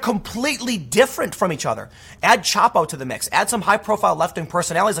 They're completely different from each other. Add Chapo to the mix. Add some high-profile left-wing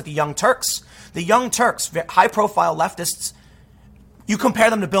personalities like the Young Turks. The Young Turks, high-profile leftists, you compare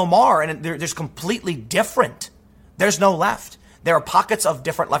them to Bill Maher, and they're just completely different. There's no left. There are pockets of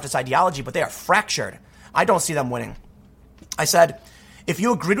different leftist ideology, but they are fractured. I don't see them winning. I said, if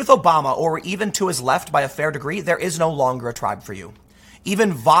you agreed with Obama or were even to his left by a fair degree, there is no longer a tribe for you.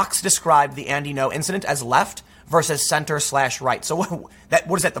 Even Vox described the Andy Ngo incident as left versus center/right. So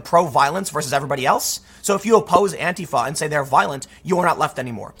what is that, the pro-violence versus everybody else? So if you oppose Antifa and say they're violent, you are not left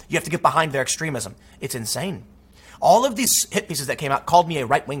anymore. You have to get behind their extremism. It's insane. All of these hit pieces that came out called me a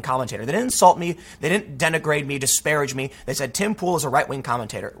right-wing commentator. They didn't insult me. They didn't denigrate me, disparage me. They said Tim Pool is a right-wing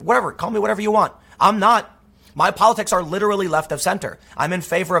commentator. Whatever, call me whatever you want. I'm not. My politics are literally left of center. I'm in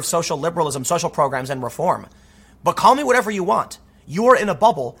favor of social liberalism, social programs, and reform. But call me whatever you want. You're in a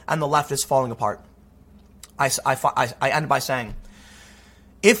bubble, and the left is falling apart. I end by saying,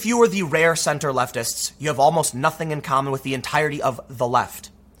 if you are the rare center leftists, you have almost nothing in common with the entirety of the left.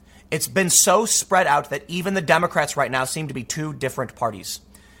 It's been so spread out that even the Democrats right now seem to be two different parties.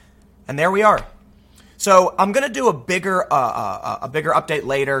 And there we are. So I'm going to do a bigger update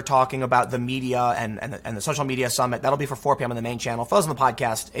later talking about the media and the social media summit. That'll be for 4 p.m. on the main channel. For those on the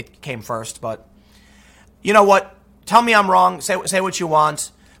podcast, it came first. But you know what? Tell me I'm wrong. Say what you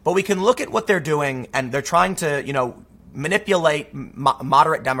want. But we can look at what they're doing, and they're trying to, manipulate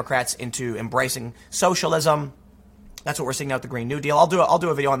moderate Democrats into embracing socialism. That's what we're seeing now with the Green New Deal. I'll do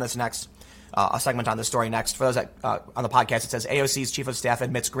a video on this next, a segment on this story next. For those that on the podcast, it says AOC's chief of staff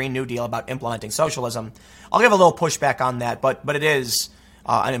admits Green New Deal about implementing socialism. I'll give a little pushback on that, but it is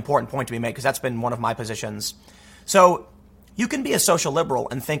an important point to be made because that's been one of my positions. So you can be a social liberal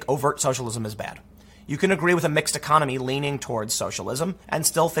and think overt socialism is bad. You can agree with a mixed economy leaning towards socialism and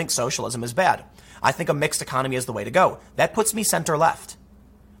still think socialism is bad. I think a mixed economy is the way to go. That puts me center left.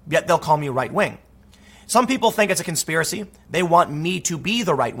 Yet they'll call me right wing. Some people think it's a conspiracy. They want me to be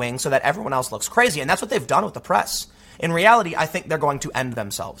the right wing so that everyone else looks crazy. And that's what they've done with the press. In reality, I think they're going to end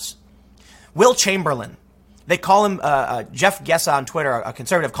themselves. Will Chamberlain, they call him, Jeff Gessa on Twitter, a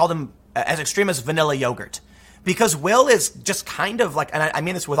conservative, called him as extreme as vanilla yogurt. Because Will is just kind of like, and I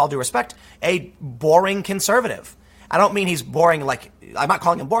mean this with all due respect, a boring conservative. I don't mean he's boring like, I'm not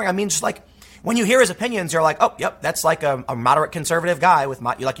calling him boring. I mean just like, when you hear his opinions, you're like, oh, yep, that's like a moderate conservative guy with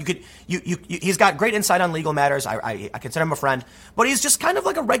he's got great insight on legal matters. I consider him a friend, but he's just kind of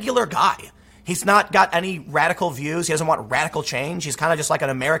like a regular guy. He's not got any radical views. He doesn't want radical change. He's kind of just like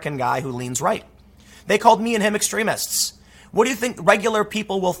an American guy who leans right. They called me and him extremists. What do you think regular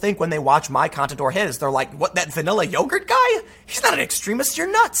people will think when they watch my content or his? They're like, what, that vanilla yogurt guy? He's not an extremist. You're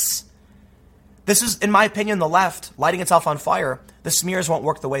nuts. This is, in my opinion, the left lighting itself on fire. The smears won't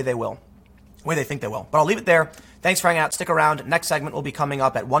work the way they think they will. But I'll leave it there. Thanks for hanging out. Stick around. Next segment will be coming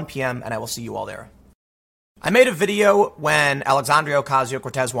up at 1 p.m., and I will see you all there. I made a video when Alexandria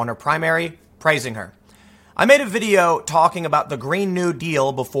Ocasio-Cortez won her primary, praising her. I made a video talking about the Green New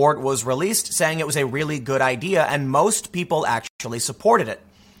Deal before it was released, saying it was a really good idea, and most people actually supported it.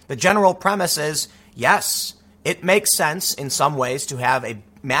 The general premise is, yes, it makes sense in some ways to have a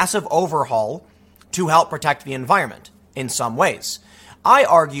massive overhaul to help protect the environment in some ways. I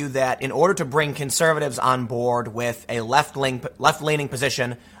argue that in order to bring conservatives on board with a left-leaning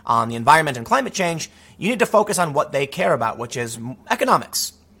position on the environment and climate change, you need to focus on what they care about, which is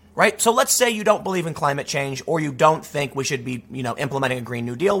economics. Right? So let's say you don't believe in climate change or you don't think we should be, implementing a Green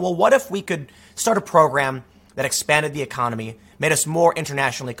New Deal. Well, what if we could start a program that expanded the economy, made us more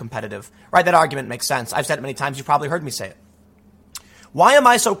internationally competitive? Right? That argument makes sense. I've said it many times. You've probably heard me say it. Why am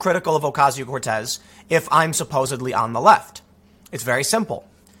I so critical of Ocasio-Cortez if I'm supposedly on the left? It's very simple.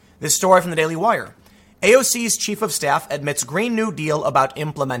 This story from the Daily Wire. AOC's chief of staff admits Green New Deal about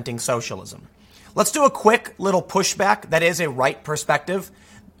implementing socialism. Let's do a quick little pushback that is a right perspective.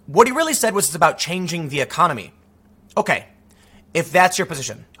 What he really said was it's about changing the economy. Okay, if that's your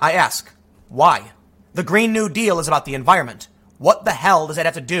position, I ask, why? The Green New Deal is about the environment. What the hell does that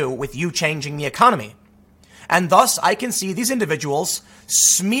have to do with you changing the economy? And thus, I can see these individuals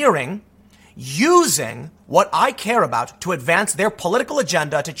smearing, using what I care about to advance their political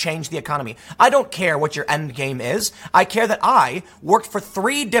agenda to change the economy. I don't care what your end game is. I care that I worked for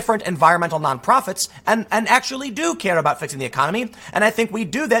 3 different environmental nonprofits and actually do care about fixing the economy. And I think we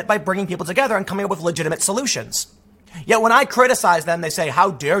do that by bringing people together and coming up with legitimate solutions. Yet when I criticize them, they say,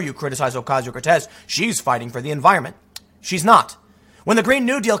 how dare you criticize Ocasio-Cortez? She's fighting for the environment. She's not. When the Green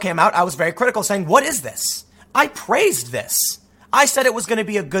New Deal came out, I was very critical, saying, what is this? I praised this. I said it was going to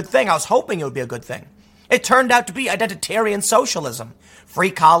be a good thing. I was hoping it would be a good thing. It turned out to be identitarian socialism.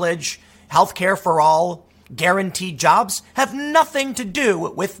 Free college, healthcare for all, guaranteed jobs have nothing to do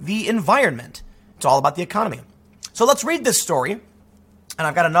with the environment. It's all about the economy. So let's read this story. And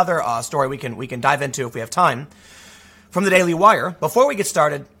I've got another story we can dive into if we have time from the Daily Wire. Before we get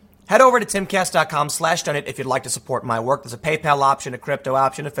started, head over to timcast.com/donate if you'd like to support my work. There's a PayPal option, a crypto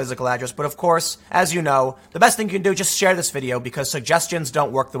option, a physical address. But of course, as you know, the best thing you can do, just share this video because suggestions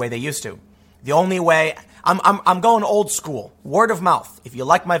don't work the way they used to. The only way, I'm going old school. Word of mouth. If you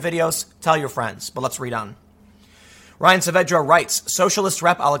like my videos, tell your friends. But let's read on. Ryan Saavedra writes, Socialist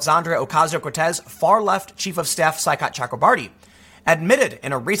Rep. Alexandria Ocasio-Cortez, far-left Chief of Staff Saikat Chakrabarti, admitted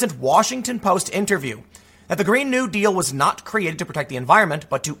in a recent Washington Post interview that the Green New Deal was not created to protect the environment,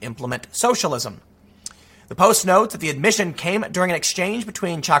 but to implement socialism. The Post notes that the admission came during an exchange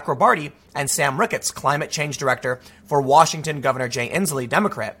between Chakrabarti and Sam Ricketts, climate change director for Washington Governor Jay Inslee,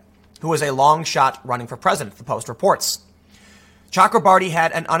 Democrat, who was a long shot running for president, the Post reports. Chakrabarti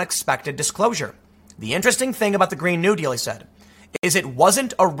had an unexpected disclosure. The interesting thing about the Green New Deal, he said, is it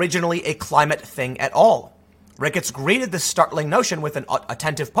wasn't originally a climate thing at all. Ricketts greeted this startling notion with an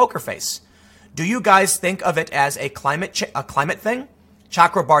attentive poker face. Do you guys think of it as a climate thing?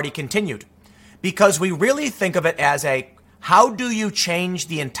 Chakrabarti continued. Because we really think of it as a how do you change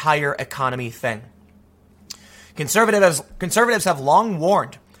the entire economy thing. Conservatives have long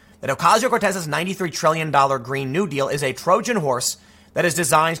warned that Ocasio-Cortez's $93 trillion Green New Deal is a Trojan horse that is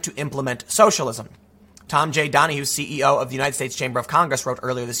designed to implement socialism. Tom J. Donahue, CEO of the United States Chamber of Congress, wrote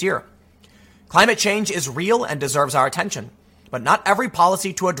earlier this year, climate change is real and deserves our attention. But not every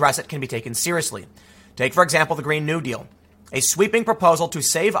policy to address it can be taken seriously. Take, for example, the Green New Deal, a sweeping proposal to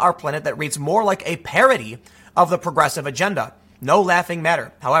save our planet that reads more like a parody of the progressive agenda. No laughing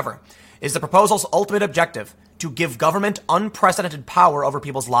matter, however, is the proposal's ultimate objective to give government unprecedented power over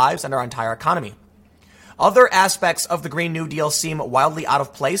people's lives and our entire economy. Other aspects of the Green New Deal seem wildly out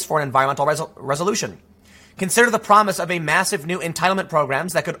of place for an environmental resolution. Consider the promise of a massive new entitlement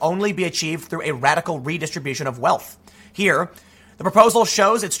programs that could only be achieved through a radical redistribution of wealth. Here, the proposal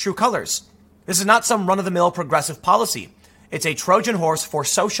shows its true colors. This is not some run-of-the-mill progressive policy. It's a Trojan horse for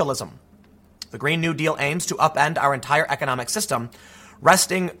socialism. The Green New Deal aims to upend our entire economic system,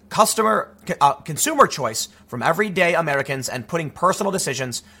 wresting consumer choice from everyday Americans and putting personal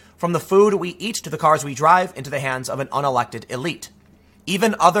decisions from the food we eat to the cars we drive into the hands of an unelected elite.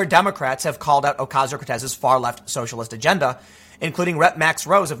 Even other Democrats have called out Ocasio-Cortez's far-left socialist agenda, including Rep. Max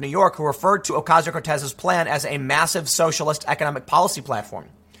Rose of New York, who referred to Ocasio-Cortez's plan as a massive socialist economic policy platform.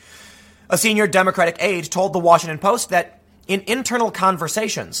 A senior Democratic aide told the Washington Post that in internal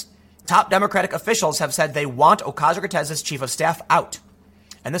conversations, top Democratic officials have said they want Ocasio-Cortez's chief of staff out.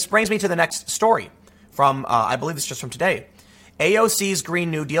 And this brings me to the next story from, I believe it's just from today. AOC's Green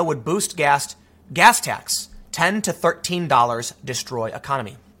New Deal would boost gas tax, $10 to $13, destroy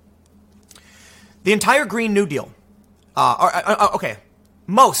economy. The entire Green New Deal,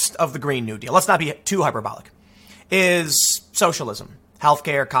 most of the Green New Deal, let's not be too hyperbolic, is socialism,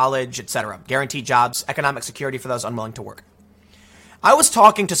 healthcare, college, etc., guaranteed jobs, economic security for those unwilling to work. I was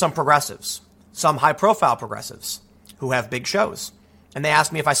talking to some progressives, some high-profile progressives who have big shows, and they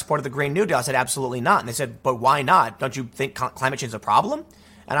asked me if I supported the Green New Deal. I said, absolutely not. And they said, but why not? Don't you think climate change is a problem?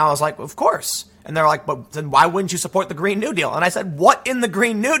 And I was like, of course. And they're like, but then why wouldn't you support the Green New Deal? And I said, what in the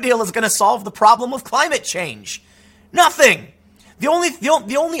Green New Deal is going to solve the problem of climate change? Nothing.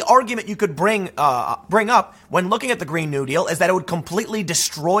 The only argument you could bring up when looking at the Green New Deal is that it would completely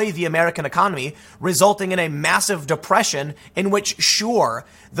destroy the American economy, resulting in a massive depression in which, sure,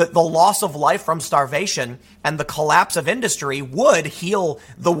 the loss of life from starvation and the collapse of industry would heal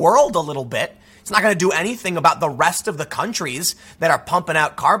the world a little bit. It's not going to do anything about the rest of the countries that are pumping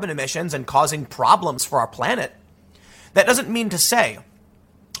out carbon emissions and causing problems for our planet. That doesn't mean to say,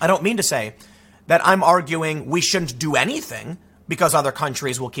 I don't mean to say that I'm arguing we shouldn't do anything because other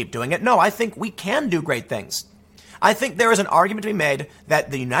countries will keep doing it. No, I think we can do great things. I think there is an argument to be made that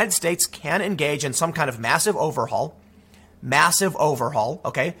the United States can engage in some kind of massive overhaul,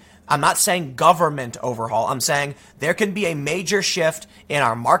 okay? I'm not saying government overhaul. I'm saying there can be a major shift in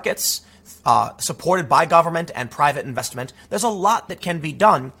our markets, supported by government and private investment. There's a lot that can be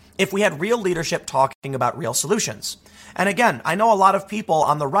done if we had real leadership talking about real solutions. And again, I know a lot of people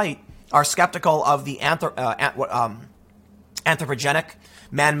on the right are skeptical of the anthropogenic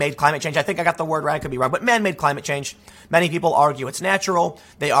man-made climate change. I think I got the word right. I could be wrong, but man-made climate change. Many people argue it's natural.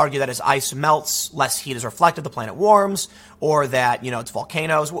 They argue that as ice melts, less heat is reflected, the planet warms, or that, it's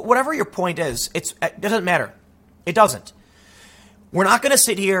volcanoes. Whatever your point is, it doesn't matter. It doesn't. We're not going to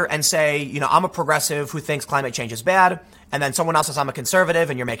sit here and say, I'm a progressive who thinks climate change is bad, and then someone else says I'm a conservative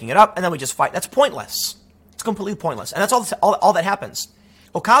and you're making it up, and then we just fight. That's pointless. It's completely pointless. And that's all that happens.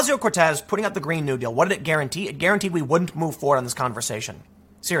 Ocasio-Cortez putting up the Green New Deal, what did it guarantee? It guaranteed we wouldn't move forward on this conversation.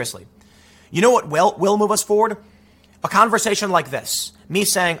 Seriously. You know what will move us forward? A conversation like this. Me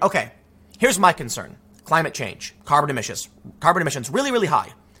saying, okay, here's my concern. Climate change, carbon emissions really, really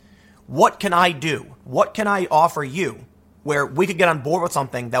high. What can I do? What can I offer you where we could get on board with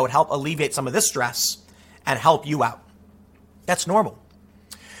something that would help alleviate some of this stress and help you out? That's normal.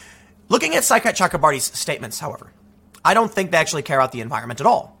 Looking at Saikat Chakrabarty's statements, however, I don't think they actually care about the environment at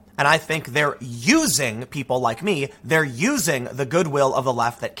all. And I think they're using people like me, they're using the goodwill of the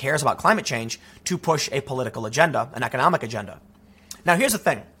left that cares about climate change to push a political agenda, an economic agenda. Now, here's the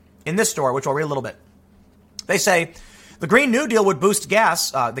thing. In this story, which I'll read a little bit, they say the Green New Deal would boost the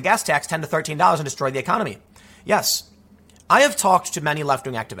gas tax $10 to $13 and destroy the economy. Yes, I have talked to many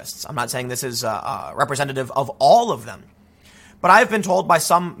left-wing activists. I'm not saying this is representative of all of them. But I've been told by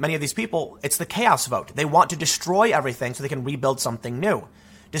many of these people, it's the chaos vote. They want to destroy everything so they can rebuild something new.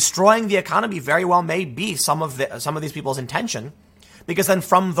 Destroying the economy very well may be some of these people's intention, because then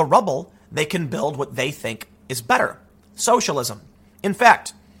from the rubble, they can build what they think is better. Socialism. In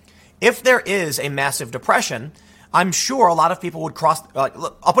fact, if there is a massive depression, I'm sure a lot of people would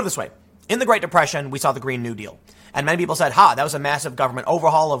look, I'll put it this way. In the Great Depression, we saw the Green New Deal. And many people said, that was a massive government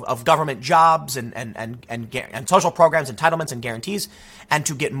overhaul of government jobs and social programs, entitlements and guarantees. And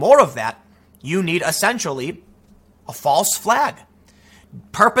to get more of that, you need essentially a false flag.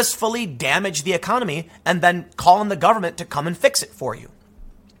 Purposefully damage the economy and then call on the government to come and fix it for you.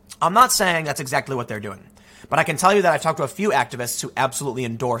 I'm not saying that's exactly what they're doing, but I can tell you that I've talked to a few activists who absolutely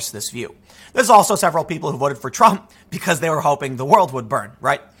endorse this view. There's also several people who voted for Trump because they were hoping the world would burn,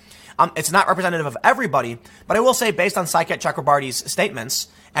 right? It's not representative of everybody, but I will say based on Saikat Chakrabarty's statements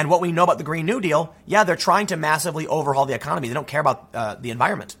and what we know about the Green New Deal, yeah, they're trying to massively overhaul the economy. They don't care about the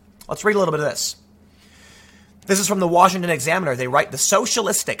environment. Let's read a little bit of this. This is from the Washington Examiner. They write, the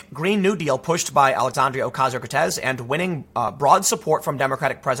socialistic Green New Deal pushed by Alexandria Ocasio-Cortez and winning broad support from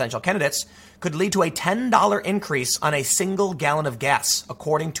Democratic presidential candidates could lead to a $10 increase on a single gallon of gas,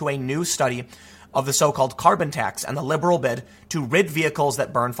 according to a new study of the so-called carbon tax and the liberal bid to rid vehicles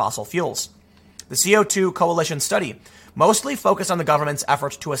that burn fossil fuels. The CO2 Coalition study mostly focused on the government's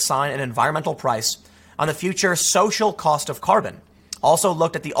effort to assign an environmental price on the future social cost of carbon. Also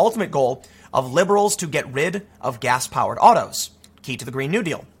looked at the ultimate goal of liberals to get rid of gas-powered autos, key to the Green New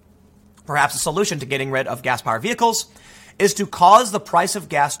Deal. Perhaps a solution to getting rid of gas-powered vehicles is to cause the price of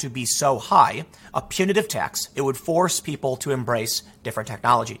gas to be so high, a punitive tax, it would force people to embrace different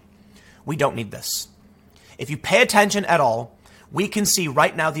technology. We don't need this. If you pay attention at all, we can see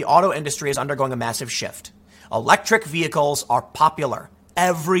right now the auto industry is undergoing a massive shift. Electric vehicles are popular.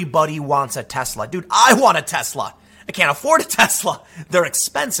 Everybody wants a Tesla. Dude, I want a Tesla. I can't afford a Tesla. They're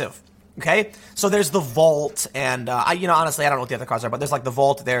expensive. Okay? So there's the Volt and, honestly, I don't know what the other cars are, but there's like the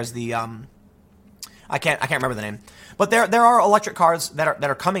Volt. There's the, I can't remember the name, but there are electric cars that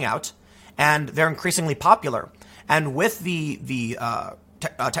are coming out and they're increasingly popular. And with the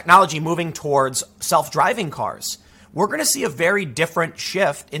technology moving towards self-driving cars, we're going to see a very different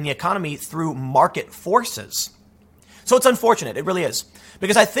shift in the economy through market forces. So it's unfortunate. It really is.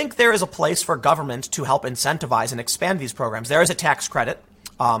 Because I think there is a place for government to help incentivize and expand these programs. There is a tax credit.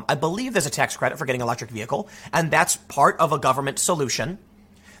 I believe there's a tax credit for getting an electric vehicle, and that's part of a government solution.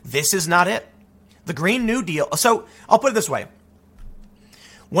 This is not it. The Green New Deal. So I'll put it this way.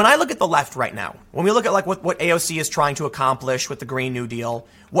 When I look at the left right now, when we look at like what AOC is trying to accomplish with the Green New Deal,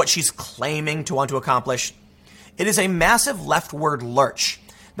 what she's claiming to want to accomplish, it is a massive leftward lurch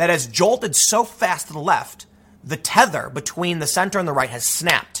that has jolted so fast to the left, the tether between the center and the right has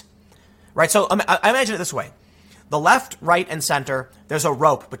snapped. Right? So I imagine it this way. The left, right, and center, there's a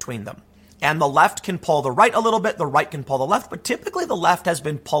rope between them. And the left can pull the right a little bit, the right can pull the left, but typically the left has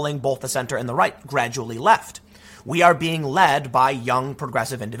been pulling both the center and the right gradually left. We are being led by young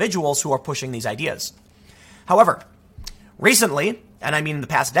progressive individuals who are pushing these ideas. However, recently, and I mean the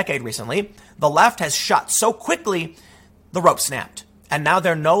past decade recently, the left has shot so quickly, the rope snapped. And now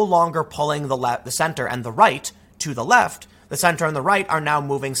they're no longer pulling the center and the right to the left. The center and the right are now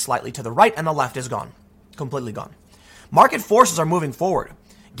moving slightly to the right, and the left is gone. Completely gone. Market forces are moving forward.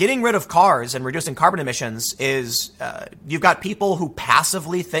 Getting rid of cars and reducing carbon emissions is, you've got people who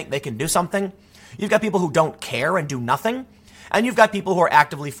passively think they can do something. You've got people who don't care and do nothing. And you've got people who are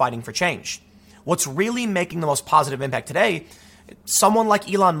actively fighting for change. What's really making the most positive impact today, someone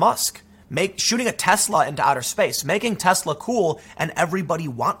like Elon Musk, shooting a Tesla into outer space, making Tesla cool and everybody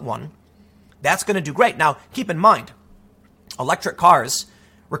want one. That's going to do great. Now, keep in mind, electric cars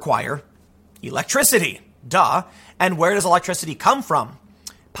require electricity. Duh. And where does electricity come from?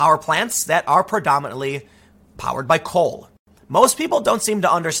 Power plants that are predominantly powered by coal. Most people don't seem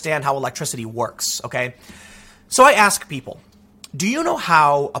to understand how electricity works, okay? So I ask people, do you know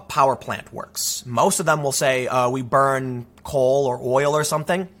how a power plant works? Most of them will say, we burn coal or oil or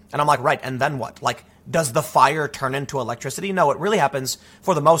something. And I'm like, right, and then what? Like, does the fire turn into electricity? No, what really happens,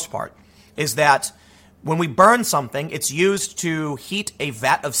 for the most part, is that when we burn something, it's used to heat a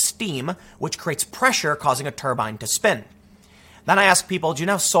vat of steam, which creates pressure, causing a turbine to spin. Then I ask people, do you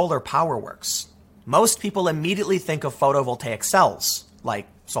know how solar power works? Most people immediately think of photovoltaic cells, like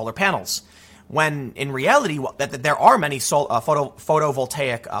solar panels, when in reality, there are many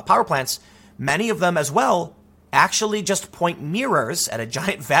photovoltaic power plants. Many of them as well actually just point mirrors at a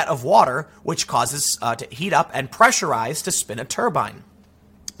giant vat of water, which causes to heat up and pressurize to spin a turbine.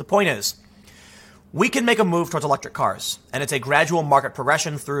 The point is, we can make a move towards electric cars, and it's a gradual market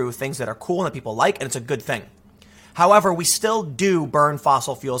progression through things that are cool and that people like, and it's a good thing. However, we still do burn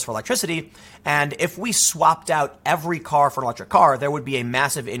fossil fuels for electricity, and if we swapped out every car for an electric car, there would be a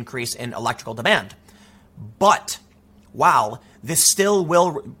massive increase in electrical demand. But while this still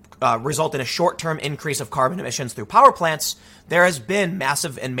will result in a short-term increase of carbon emissions through power plants, there has been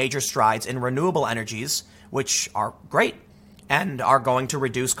massive and major strides in renewable energies, which are great and are going to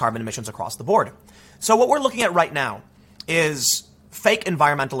reduce carbon emissions across the board. So what we're looking at right now is fake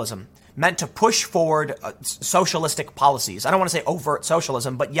environmentalism, meant to push forward socialistic policies. I don't want to say overt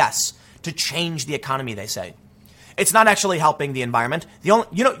socialism, but yes, to change the economy, they say. It's not actually helping the environment.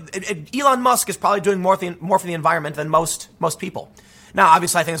 Elon Musk is probably doing more for the environment than most people. Now,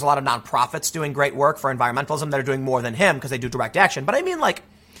 obviously, I think there's a lot of nonprofits doing great work for environmentalism that are doing more than him because they do direct action. But I mean, like,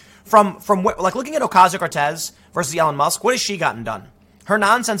 from looking at Ocasio-Cortez versus Elon Musk, what has she gotten done? Her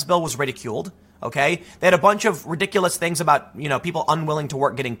nonsense bill was ridiculed. Okay, they had a bunch of ridiculous things about, people unwilling to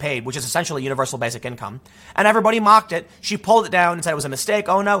work getting paid, which is essentially universal basic income. And everybody mocked it. She pulled it down and said it was a mistake.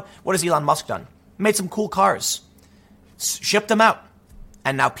 Oh no, what has Elon Musk done? Made some cool cars, shipped them out,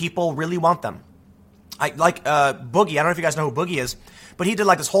 and now people really want them. Boogie, I don't know if you guys know who Boogie is, but he did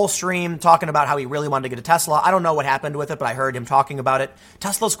like this whole stream talking about how he really wanted to get a Tesla. I don't know what happened with it, but I heard him talking about it.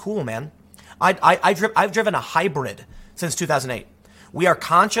 Tesla's cool, man. I've driven a hybrid since 2008. We are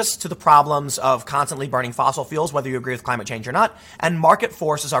conscious to the problems of constantly burning fossil fuels, whether you agree with climate change or not, and market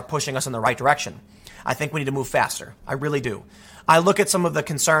forces are pushing us in the right direction. I think we need to move faster. I really do. I look at some of the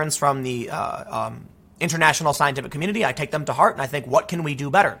concerns from the international scientific community. I take them to heart, and I think, what can we do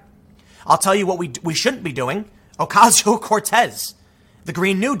better? I'll tell you what we shouldn't be doing. Ocasio-Cortez, the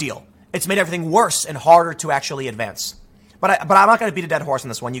Green New Deal. It's made everything worse and harder to actually advance. But I'm not going to beat a dead horse on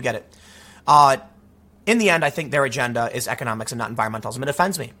this one. You get it. In the end, I think their agenda is economics and not environmentalism. It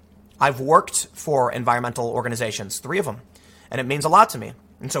offends me. I've worked for environmental organizations, 3 of them, and it means a lot to me.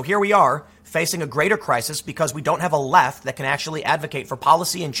 And so here we are facing a greater crisis because we don't have a left that can actually advocate for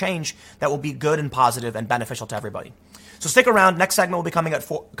policy and change that will be good and positive and beneficial to everybody. So stick around. Next segment will be coming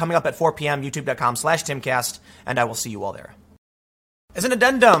up at 4 p.m., youtube.com/Timcast, and I will see you all there. As an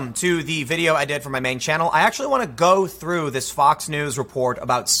addendum to the video I did for my main channel, I actually want to go through this Fox News report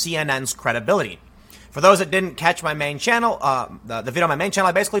about CNN's credibility. For those that didn't catch my main channel, the video on my main channel,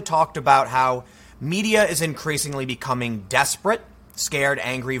 I basically talked about how media is increasingly becoming desperate, scared,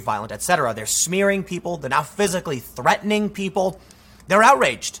 angry, violent, etc. They're smearing people. They're now physically threatening people. They're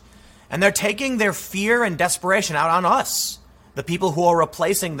outraged. And they're taking their fear and desperation out on us, the people who are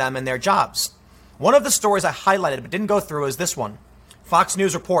replacing them in their jobs. One of the stories I highlighted but didn't go through is this one. Fox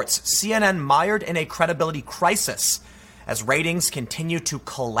News reports CNN mired in a credibility crisis as ratings continue to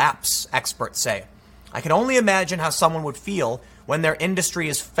collapse, experts say. I can only imagine how someone would feel when their industry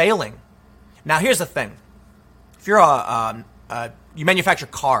is failing. Now, here's the thing. If you're you manufacture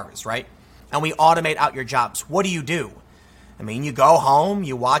cars, right? And we automate out your jobs, what do? I mean, you go home,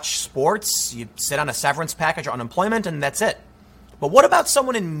 you watch sports, you sit on a severance package or unemployment, and that's it. But what about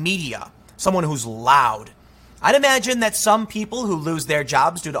someone in media? Someone who's loud? I'd imagine that some people who lose their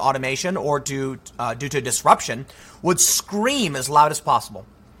jobs due to automation or due to disruption would scream as loud as possible.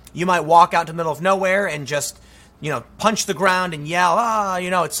 You might walk out to the middle of nowhere and just punch the ground and yell,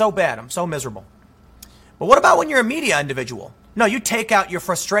 it's so bad. I'm so miserable. But what about when you're a media individual? No, you take out your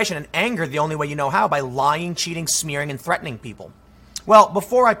frustration and anger the only way you know how, by lying, cheating, smearing, and threatening people. Well,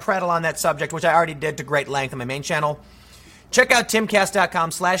 before I prattle on that subject, which I already did to great length on my main channel, check out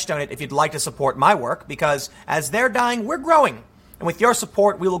timcast.com/donate if you'd like to support my work, because as they're dying, we're growing. And with your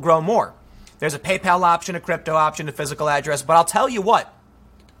support, we will grow more. There's a PayPal option, a crypto option, a physical address. But I'll tell you what,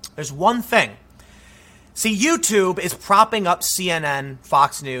 there's one thing. See, YouTube is propping up CNN,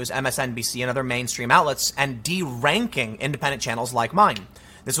 Fox News, MSNBC, and other mainstream outlets and de-ranking independent channels like mine.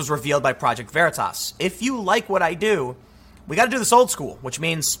 This was revealed by Project Veritas. If you like what I do, we got to do this old school, which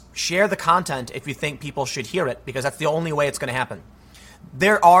means share the content if you think people should hear it, because that's the only way it's going to happen.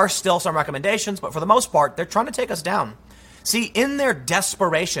 There are still some recommendations, but for the most part, they're trying to take us down. See, in their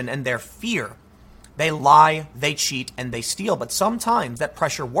desperation and their fear, they lie, they cheat, and they steal. But sometimes that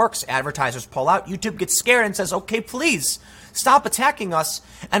pressure works. Advertisers pull out. YouTube gets scared and says, okay, please stop attacking us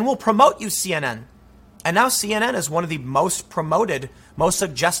and we'll promote you, CNN. And now CNN is one of the most promoted, most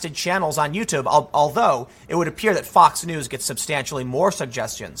suggested channels on YouTube, although it would appear that Fox News gets substantially more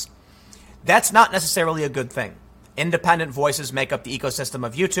suggestions. That's not necessarily a good thing. Independent voices make up the ecosystem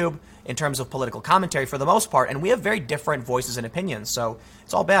of YouTube in terms of political commentary for the most part, and we have very different voices and opinions, so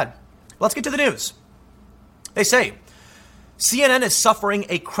it's all bad. Let's get to the news. They say CNN is suffering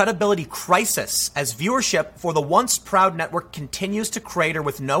a credibility crisis as viewership for the once proud network continues to crater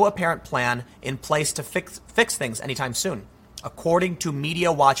with no apparent plan in place to fix things anytime soon, according to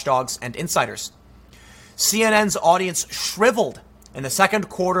media watchdogs and insiders. CNN's audience shriveled in the second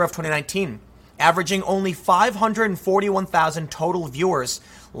quarter of 2019, averaging only 541,000 total viewers,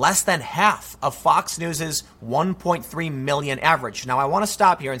 less than half of Fox News' 1.3 million average. Now, I want to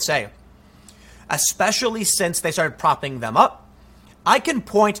stop here and say, especially since they started propping them up, I can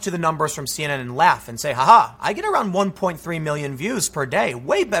point to the numbers from CNN and laugh and say, haha, I get around 1.3 million views per day,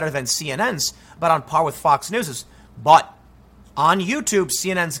 way better than CNN's, but on par with Fox News's. But on YouTube,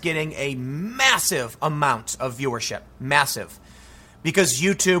 CNN's getting a massive amount of viewership, massive, because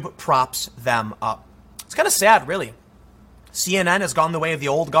YouTube props them up. It's kind of sad, really. CNN has gone the way of the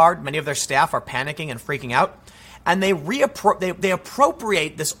old guard. Many of their staff are panicking and freaking out. And they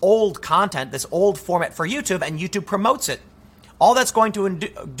appropriate this old content, this old format for YouTube, and YouTube promotes it. All that's going to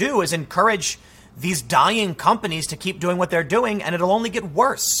do is encourage these dying companies to keep doing what they're doing, and it'll only get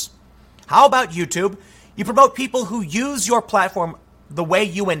worse. How about YouTube? You promote people who use your platform the way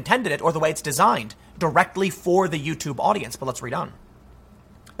you intended it or the way it's designed, directly for the YouTube audience. But let's read on.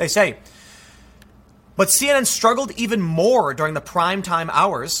 They say, but CNN struggled even more during the primetime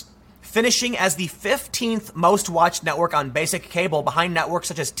hours, finishing as the 15th most watched network on basic cable behind networks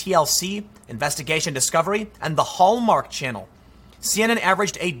such as TLC, Investigation Discovery, and the Hallmark Channel. CNN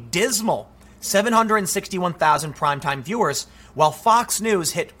averaged a dismal 761,000 primetime viewers, while Fox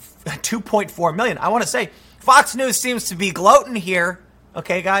News hit 2.4 million. I want to say, Fox News seems to be gloating here.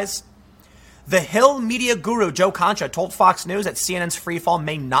 Okay, guys? The Hill media guru Joe Concha told Fox News that CNN's freefall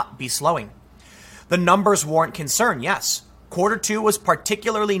may not be slowing. The numbers warrant concern, yes. Quarter two was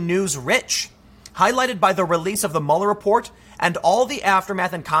particularly news-rich, highlighted by the release of the Mueller report and all the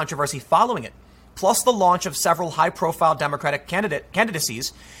aftermath and controversy following it, plus the launch of several high-profile Democratic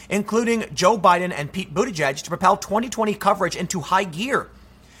candidacies, including Joe Biden and Pete Buttigieg, to propel 2020 coverage into high gear.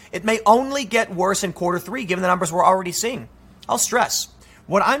 It may only get worse in quarter three, given the numbers we're already seeing. I'll stress,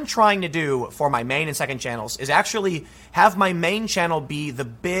 what I'm trying to do for my main and second channels is actually have my main channel be the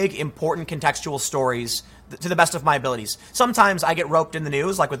big, important contextual stories to the best of my abilities. Sometimes I get roped in the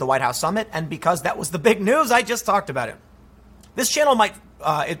news, like with the White House summit, and because that was the big news, I just talked about it. This channel might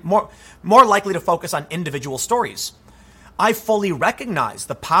more likely to focus on individual stories. I fully recognize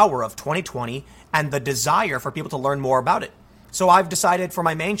the power of 2020 and the desire for people to learn more about it. So I've decided for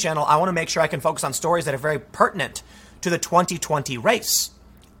my main channel, I want to make sure I can focus on stories that are very pertinent to the 2020 race.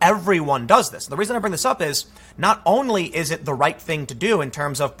 Everyone does this. The reason I bring this up is not only is it the right thing to do in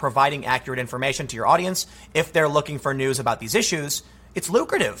terms of providing accurate information to your audience if they're looking for news about these issues, it's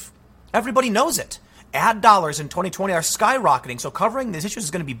lucrative. Everybody knows it. Ad dollars in 2020 are skyrocketing, so covering these issues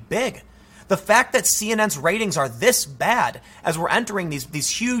is going to be big. The fact that CNN's ratings are this bad as we're entering these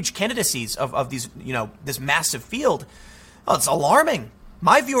huge candidacies of these, this massive field, it's alarming.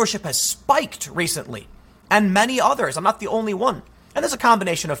 My viewership has spiked recently, and many others. I'm not the only one. And there's a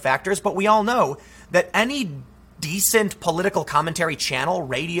combination of factors, but we all know that any decent political commentary channel,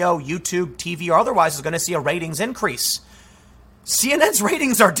 radio, YouTube, TV, or otherwise is going to see a ratings increase. CNN's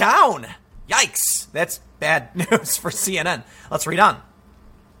ratings are down. Yikes. That's bad news for CNN. Let's read on.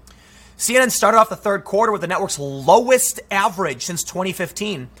 CNN started off the third quarter with the network's lowest average since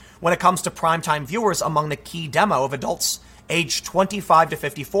 2015 when it comes to primetime viewers among the key demo of adults aged 25 to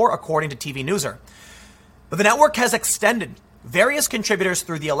 54, according to TV Newser. But the network has extended various contributors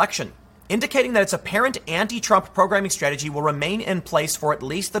through the election, indicating that its apparent anti-Trump programming strategy will remain in place for at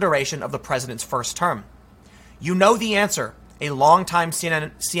least the duration of the president's first term. You know the answer, a longtime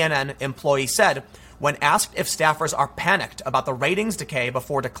CNN employee said when asked if staffers are panicked about the ratings decay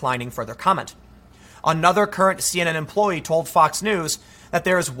before declining further comment. Another current CNN employee told Fox News that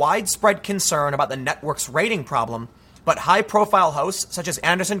there is widespread concern about the network's rating problem, but high-profile hosts such as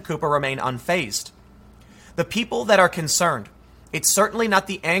Anderson Cooper remain unfazed. The people that are concerned, it's certainly not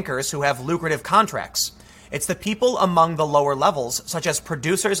the anchors who have lucrative contracts. It's the people among the lower levels, such as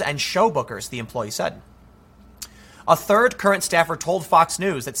producers and show bookers, the employee said. A third current staffer told Fox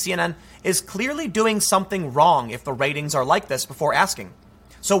News that CNN is clearly doing something wrong if the ratings are like this before asking.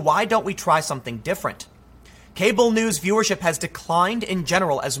 So why don't we try something different? Cable news viewership has declined in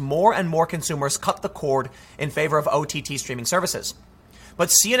general as more and more consumers cut the cord in favor of OTT streaming services. But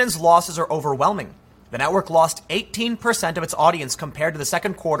CNN's losses are overwhelming. The network lost 18% of its audience compared to the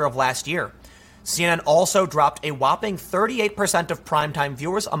second quarter of last year. CNN also dropped a whopping 38% of primetime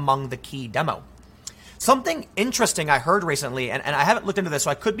viewers among the key demo. Something interesting I heard recently, and I haven't looked into this, so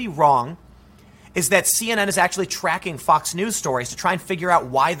I could be wrong, is that CNN is actually tracking Fox News stories to try and figure out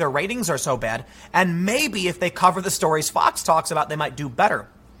why their ratings are so bad, and maybe if they cover the stories Fox talks about, they might do better.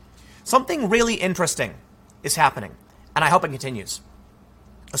 Something really interesting is happening, and I hope it continues.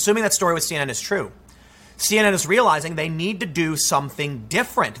 Assuming that story with CNN is true, CNN is realizing they need to do something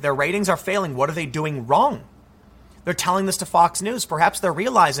different. Their ratings are failing. What are they doing wrong? They're telling this to Fox News. Perhaps they're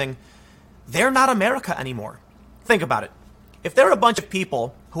realizing they're not America anymore. Think about it. If there are a bunch of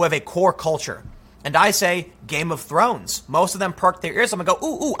people who have a core culture, and I say Game of Thrones, most of them perk their ears. I'm going to go,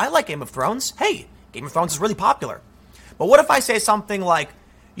 ooh, I like Game of Thrones. Hey, Game of Thrones is really popular. But what if I say something like,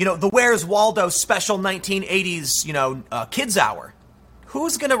 the Where's Waldo special 1980s, Kids Hour?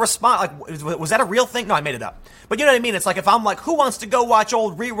 Who's going to respond? Like, was that a real thing? No, I made it up. But you know what I mean? It's like if I'm like, who wants to go watch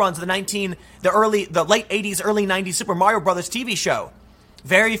old reruns of the late 80s, early 90s Super Mario Brothers TV show?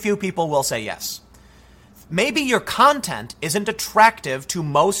 Very few people will say yes. Maybe your content isn't attractive to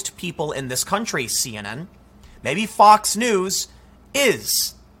most people in this country, CNN. Maybe Fox News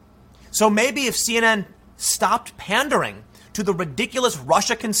is. So maybe if CNN stopped pandering to the ridiculous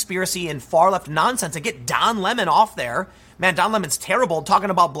Russia conspiracy and far-left nonsense and get Don Lemon off there. Man, Don Lemon's terrible talking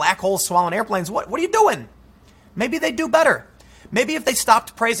about black holes swallowing airplanes. What are you doing? Maybe they'd do better. Maybe if they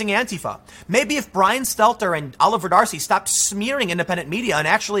stopped praising Antifa. Maybe if Brian Stelter and Oliver Darcy stopped smearing independent media and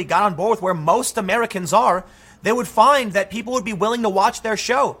actually got on board with where most Americans are, they would find that people would be willing to watch their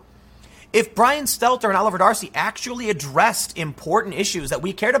show. If Brian Stelter and Oliver Darcy actually addressed important issues that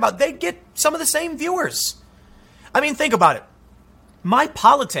we cared about, they'd get some of the same viewers. I mean, think about it. My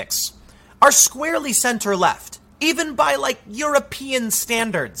politics are squarely center-left, even by, European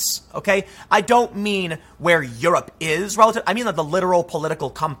standards, okay? I don't mean where Europe is relative. I mean the literal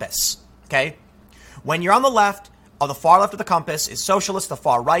political compass, okay? When you're on the left, or the far left of the compass is socialist, the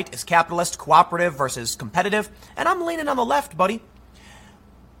far right is capitalist, cooperative versus competitive, and I'm leaning on the left, buddy.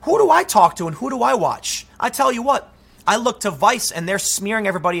 Who do I talk to and who do I watch? I tell you what, I look to Vice and they're smearing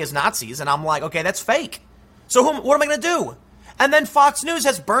everybody as Nazis, and I'm like, okay, that's fake. So what am I going to do? And then Fox News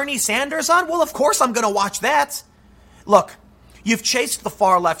has Bernie Sanders on? Well, of course I'm going to watch that. Look, you've chased the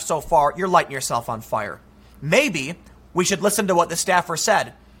far left so far, you're lighting yourself on fire. Maybe we should listen to what the staffer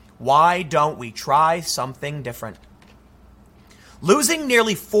said. Why don't we try something different? Losing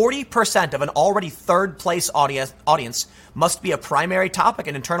nearly 40% of an already third-place audience must be a primary topic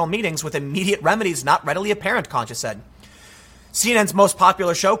in internal meetings with immediate remedies not readily apparent, Concha said. CNN's most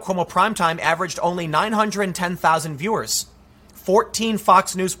popular show, Cuomo Primetime, averaged only 910,000 viewers. 14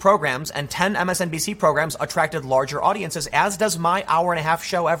 Fox News programs and 10 MSNBC programs attracted larger audiences, as does my hour-and-a-half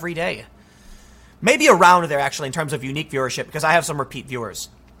show every day. Maybe around there, actually, in terms of unique viewership, because I have some repeat viewers.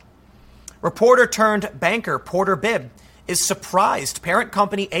 Reporter-turned-banker Porter Bibb is surprised parent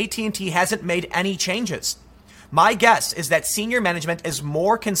company AT&T hasn't made any changes. My guess is that senior management is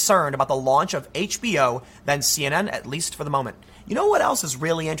more concerned about the launch of HBO than CNN, at least for the moment. You know what else is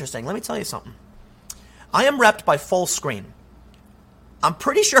really interesting? Let me tell you something. I am repped by Fullscreen. I'm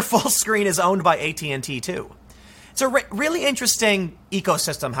pretty sure Fullscreen is owned by AT&T too. It's a really interesting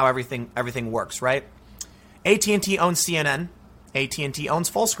ecosystem how everything works, right? AT&T owns CNN. AT&T owns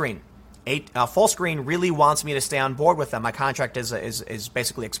Fullscreen. Fullscreen really wants me to stay on board with them. My contract is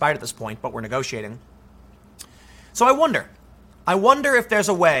basically expired at this point, but we're negotiating. So I wonder if there's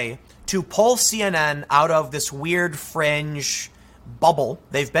a way to pull CNN out of this weird fringe bubble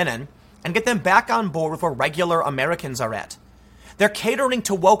they've been in and get them back on board with where regular Americans are at. They're catering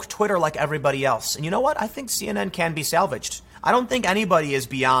to woke Twitter like everybody else. And you know what? I think CNN can be salvaged. I don't think anybody is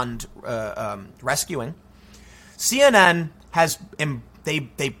beyond rescuing. CNN has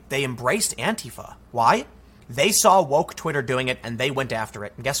they embraced Antifa. Why? They saw woke Twitter doing it and they went after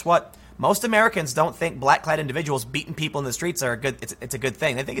it. And guess what? Most Americans don't think black-clad individuals beating people in the streets are a good. It's a good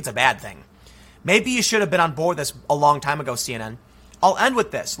thing. They think it's a bad thing. Maybe you should have been on board this a long time ago, CNN. I'll end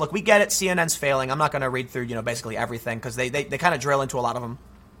with this. Look, we get it. CNN's failing. I'm not going to read through, basically everything because they kind of drill into a lot of them.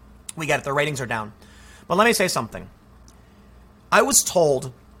 We get it. The ratings are down. But let me say something. I was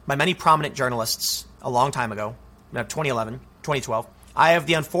told by many prominent journalists a long time ago, 2011, 2012, I have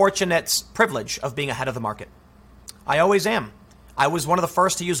the unfortunate privilege of being ahead of the market. I always am. I was one of the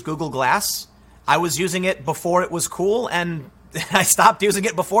first to use Google Glass. I was using it before it was cool, and I stopped using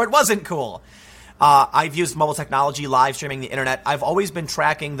it before it wasn't cool. I've used mobile technology, live streaming, the internet. I've always been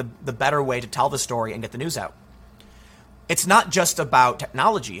tracking the better way to tell the story and get the news out. It's not just about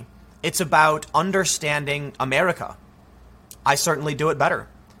technology. It's about understanding America. I certainly do it better.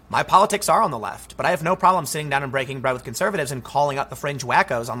 My politics are on the left, but I have no problem sitting down and breaking bread with conservatives and calling out the fringe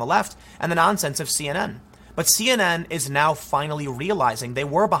wackos on the left and the nonsense of CNN. But CNN is now finally realizing they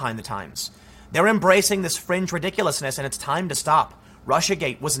were behind the times. They're embracing this fringe ridiculousness, and it's time to stop.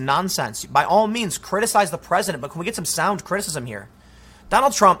 Russiagate was nonsense. By all means, criticize the president, but can we get some sound criticism here?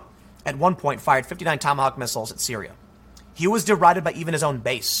 Donald Trump, at one point, fired 59 Tomahawk missiles at Syria. He was derided by even his own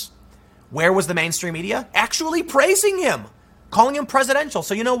base. Where was the mainstream media? Actually praising him, calling him presidential.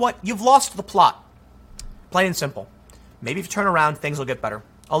 So you know what? You've lost the plot. Plain and simple. Maybe if you turn around, things will get better.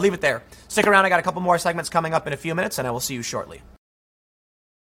 I'll leave it there. Stick around. I got a couple more segments coming up in a few minutes, and I will see you shortly.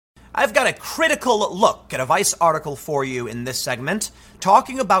 I've got a critical look at a Vice article for you in this segment,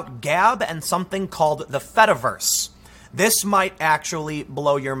 talking about Gab and something called the Fediverse. This might actually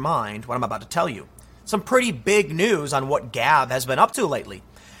blow your mind, what I'm about to tell you. Some pretty big news on what Gab has been up to lately.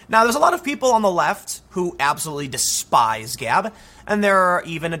 Now, there's a lot of people on the left who absolutely despise Gab, and there are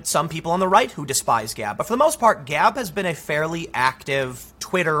even some people on the right who despise Gab. But for the most part, Gab has been a fairly active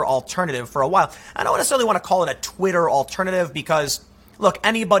Twitter alternative for a while. I don't necessarily want to call it a Twitter alternative because, look,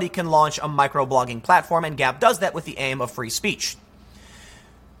 anybody can launch a microblogging platform, and Gab does that with the aim of free speech.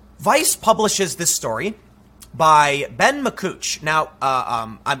 Vice publishes this story by Ben McCooch. Now,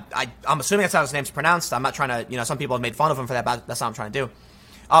 I'm assuming that's how his name's pronounced. I'm not trying to, some people have made fun of him for that, but that's not what I'm trying to do.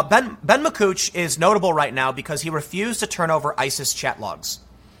 Ben McCooch is notable right now because he refused to turn over ISIS chat logs.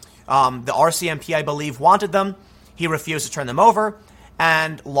 The RCMP, I believe, wanted them. He refused to turn them over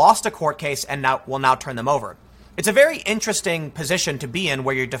and lost a court case and will now turn them over. It's a very interesting position to be in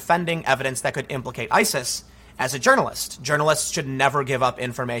where you're defending evidence that could implicate ISIS as a journalist. Journalists should never give up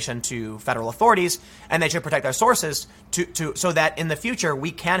information to federal authorities, and they should protect their sources so that in the future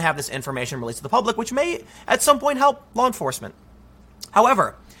we can have this information released to the public, which may at some point help law enforcement.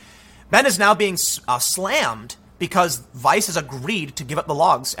 However, Ben is now being slammed because Vice has agreed to give up the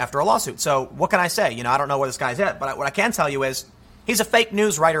logs after a lawsuit. So what can I say? I don't know where this guy's at, but what I can tell you is he's a fake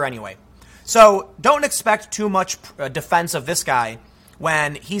news writer anyway. So don't expect too much defense of this guy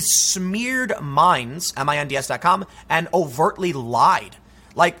when he's smeared Minds, MINDS.com, and overtly lied.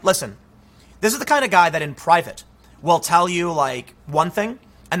 Like, listen, this is the kind of guy that in private will tell you, one thing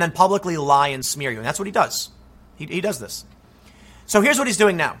and then publicly lie and smear you. And that's what he does. He does this. So here's what he's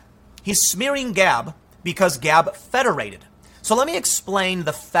doing now. He's smearing Gab because Gab federated. So let me explain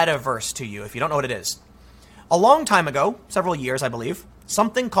the Fediverse to you if you don't know what it is. A long time ago, several years, I believe,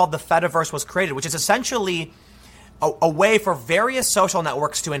 something called the Fediverse was created, which is essentially a way for various social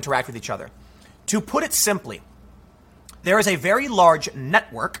networks to interact with each other. To put it simply, there is a very large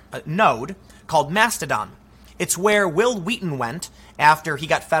network, node, called Mastodon. It's where Will Wheaton went after he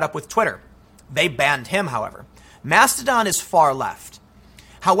got fed up with Twitter. They banned him, however. Mastodon is far left.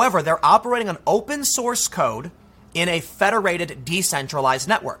 However, they're operating on open source code in a federated, decentralized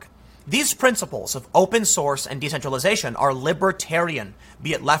network. These principles of open source and decentralization are libertarian.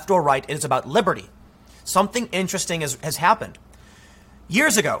 Be it left or right, it is about liberty. Something interesting has happened.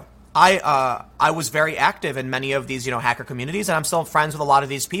 Years ago, I was very active in many of these, hacker communities, and I'm still friends with a lot of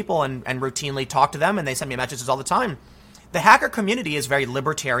these people and routinely talk to them, and they send me messages all the time. The hacker community is very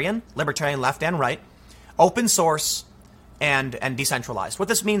libertarian left and right, open source, and decentralized. What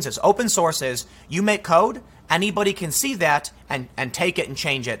this means is open source is you make code, anybody can see that and take it and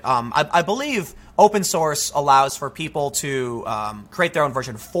change it. I believe open source allows for people to create their own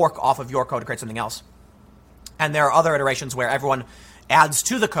version, fork off of your code to create something else. And there are other iterations where everyone adds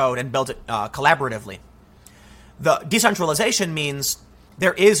to the code and builds it collaboratively. The decentralization means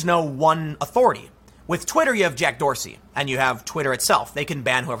there is no one authority. With Twitter, you have Jack Dorsey, and you have Twitter itself. They can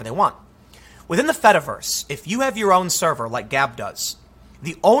ban whoever they want. Within the Fediverse, if you have your own server like Gab does,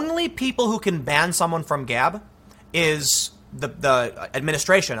 the only people who can ban someone from Gab is the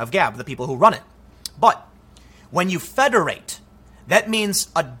administration of Gab, the people who run it. But when you federate, that means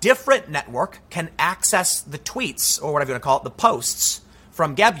a different network can access the tweets, or whatever you want to call it, the posts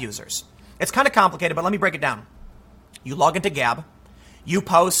from Gab users. It's kind of complicated, but let me break it down. You log into Gab, you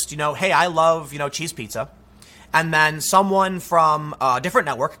post, hey, I love, cheese pizza. And then someone from a different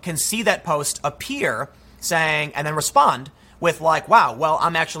network can see that post appear saying, and then respond with like, wow, well,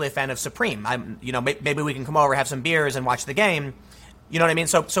 I'm actually a fan of Supreme. Maybe we can come over, have some beers and watch the game. You know what I mean?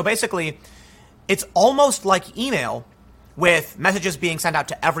 So basically, it's almost like email with messages being sent out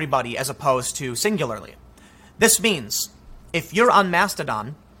to everybody as opposed to singularly. This means if you're on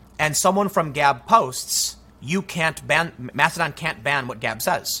Mastodon and someone from Gab posts, Mastodon can't ban what Gab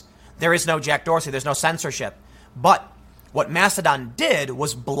says. There is no Jack Dorsey, there's no censorship. But what Mastodon did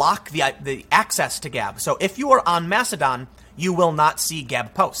was block the access to Gab. So if you are on Mastodon, you will not see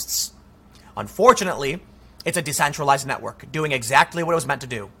Gab posts. Unfortunately, it's a decentralized network doing exactly what it was meant to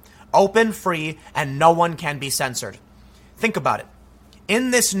do. Open, free, and no one can be censored. Think about it.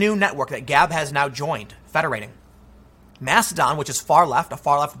 In this new network that Gab has now joined, federating, Mastodon, which is a far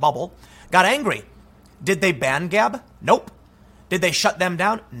left bubble, got angry. Did they ban Gab? Nope. Did they shut them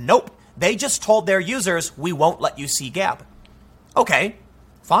down? Nope. They just told their users, we won't let you see Gab. Okay,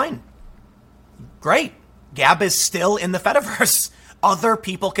 fine. Great. Gab is still in the Fediverse. Other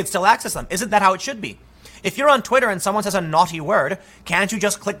people can still access them. Isn't that how it should be? If you're on Twitter and someone says a naughty word, can't you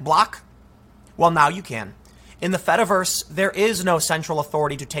just click block? Well, now you can. In the Fediverse, there is no central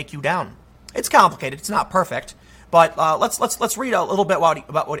authority to take you down. It's complicated. It's not perfect. But let's read a little bit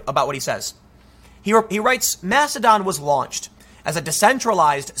about what he says. He writes, Mastodon was launched as a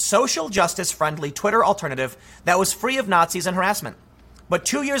decentralized, social justice-friendly Twitter alternative that was free of Nazis and harassment. But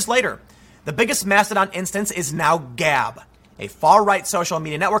 2 years later, the biggest Mastodon instance is now Gab, a far-right social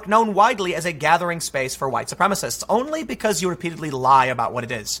media network known widely as a gathering space for white supremacists, only because you repeatedly lie about what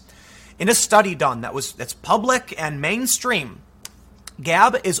it is. In a study done that's public and mainstream,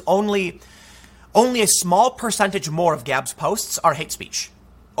 Gab is only a small percentage more of Gab's posts are hate speech,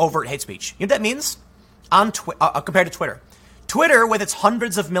 overt hate speech. You know what that means? Compared to Twitter. Twitter, with its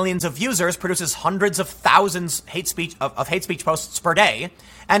hundreds of millions of users, produces hundreds of thousands of hate speech posts per day,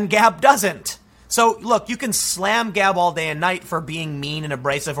 and Gab doesn't. So, look, you can slam Gab all day and night for being mean and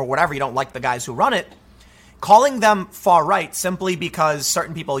abrasive or whatever. You don't like the guys who run it. Calling them far-right simply because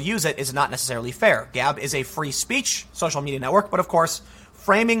certain people use it is not necessarily fair. Gab is a free speech social media network, but of course,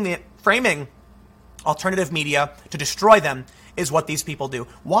 framing alternative media to destroy them is what these people do.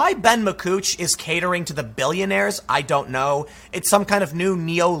 Why Ben McCooch is catering to the billionaires, I don't know. It's some kind of new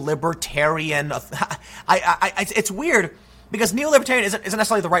neo-libertarian. It's weird because neo-libertarian isn't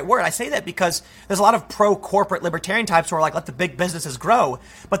necessarily the right word. I say that because there's a lot of pro-corporate libertarian types who are like, let the big businesses grow.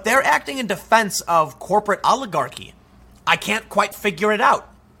 But they're acting in defense of corporate oligarchy. I can't quite figure it out.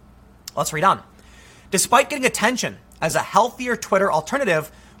 Let's read on. Despite getting attention as a healthier Twitter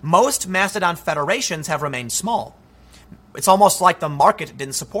alternative, most Mastodon federations have remained small. It's almost like the market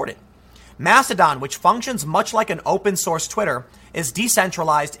didn't support it. Mastodon, which functions much like an open source Twitter, is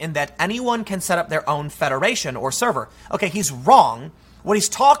decentralized in that anyone can set up their own federation or server. Okay, he's wrong. What he's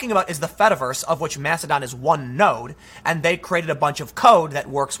talking about is the Fediverse, of which Mastodon is one node, and they created a bunch of code that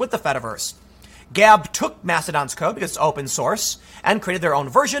works with the Fediverse. Gab took Mastodon's code because it's open source and created their own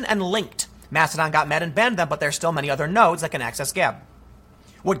version and linked. Mastodon got mad and banned them, but there's still many other nodes that can access Gab.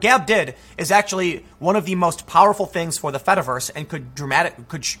 What Gab did is actually one of the most powerful things for the Fediverse and could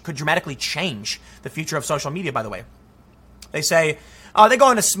dramatically change the future of social media, by the way. They say, they go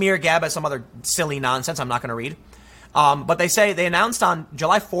on to smear Gab as some other silly nonsense I'm not going to read. But they announced on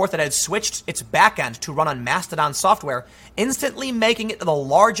July 4th that it had switched its backend to run on Mastodon software, instantly making it the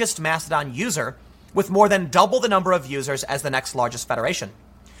largest Mastodon user with more than double the number of users as the next largest federation.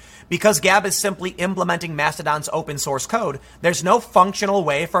 Because Gab is simply implementing Mastodon's open source code, there's no functional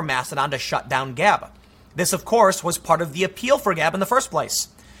way for Mastodon to shut down Gab. This, of course, was part of the appeal for Gab in the first place.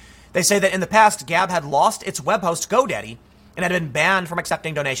 They say that in the past, Gab had lost its web host GoDaddy and had been banned from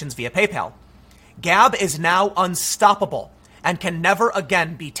accepting donations via PayPal. Gab is now unstoppable and can never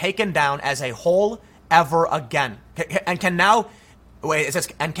again be taken down as a whole ever again. And can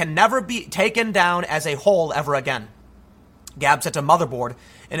never be taken down as a whole ever again. Gab sent a motherboard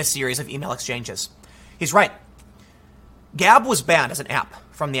in a series of email exchanges. He's right. Gab was banned as an app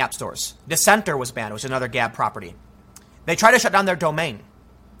from the app stores. Dissenter was banned, which is another Gab property. They tried to shut down their domain.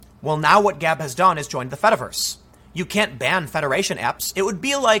 Well, now what Gab has done is joined the Fediverse. You can't ban Federation apps. It would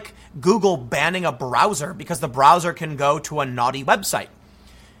be like Google banning a browser because the browser can go to a naughty website.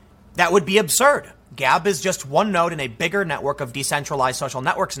 That would be absurd. Gab is just one node in a bigger network of decentralized social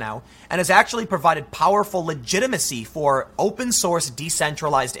networks now, and has actually provided powerful legitimacy for open source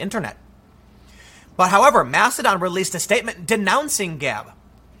decentralized internet. But however, Mastodon released a statement denouncing Gab.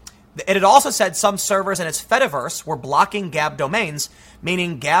 It had also said some servers in its Fediverse were blocking Gab domains,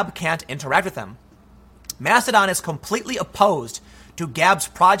 meaning Gab can't interact with them. Mastodon is completely opposed to Gab's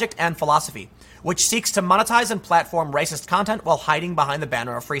project and philosophy, which seeks to monetize and platform racist content while hiding behind the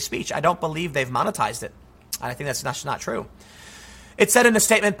banner of free speech. I don't believe they've monetized it. I think that's not true. It said in a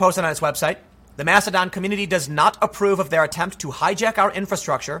statement posted on its website, the Mastodon community does not approve of their attempt to hijack our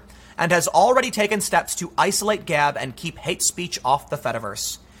infrastructure and has already taken steps to isolate Gab and keep hate speech off the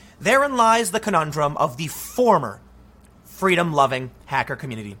Fediverse. Therein lies the conundrum of the former freedom-loving hacker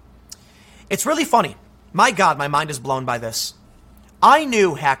community. It's really funny. My God, my mind is blown by this. I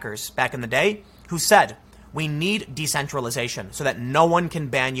knew hackers back in the day who said, we need decentralization so that no one can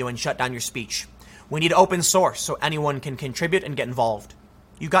ban you and shut down your speech. We need open source so anyone can contribute and get involved.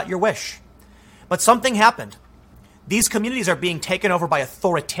 You got your wish. But something happened. These communities are being taken over by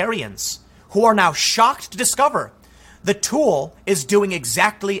authoritarians who are now shocked to discover the tool is doing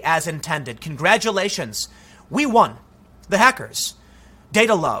exactly as intended. Congratulations. We won. The hackers.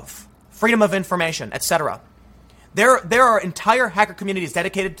 Data love, freedom of information, etc. There are entire hacker communities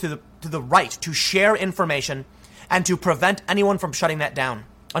dedicated to the right to share information and to prevent anyone from shutting that down.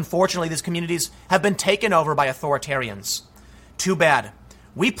 Unfortunately, these communities have been taken over by authoritarians. Too bad.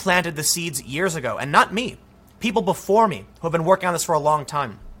 We planted the seeds years ago, and not me. People before me who have been working on this for a long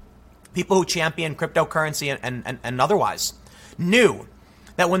time. People who champion cryptocurrency and otherwise knew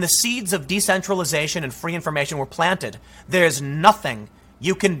that when the seeds of decentralization and free information were planted, there's nothing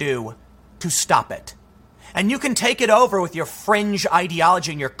you can do to stop it. And you can take it over with your fringe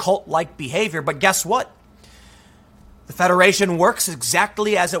ideology and your cult-like behavior, but guess what? The Federation works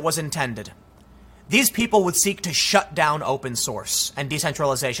exactly as it was intended. These people would seek to shut down open source and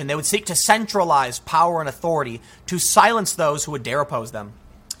decentralization. They would seek to centralize power and authority to silence those who would dare oppose them.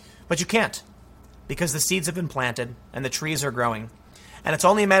 But you can't, because the seeds have been planted and the trees are growing. And it's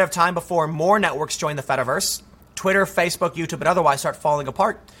only a matter of time before more networks join the Fediverse. Twitter, Facebook, YouTube, and otherwise start falling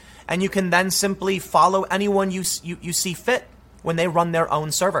apart. And you can then simply follow anyone you see fit when they run their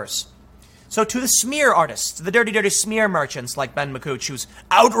own servers. So to the smear artists, the dirty, dirty smear merchants like Ben McCooch, who's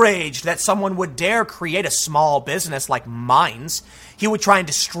outraged that someone would dare create a small business like Minds, he would try and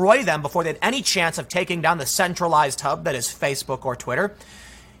destroy them before they had any chance of taking down the centralized hub that is Facebook or Twitter.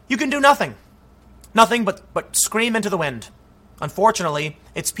 You can do nothing. Nothing but scream into the wind. Unfortunately,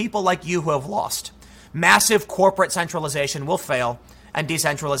 it's people like you who have lost. Massive corporate centralization will fail, and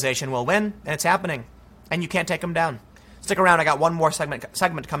decentralization will win, and it's happening. And you can't take them down. Stick around, I got one more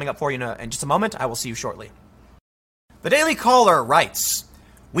segment coming up for you in just a moment. I will see you shortly. The Daily Caller writes,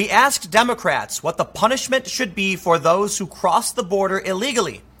 we asked Democrats what the punishment should be for those who cross the border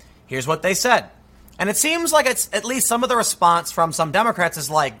illegally. Here's what they said. And it seems like it's at least some of the response from some Democrats is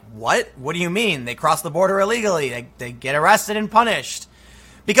like, what? What do you mean? They cross the border illegally. They get arrested and punished.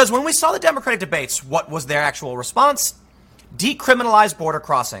 Because when we saw the Democratic debates, what was their actual response? Decriminalize border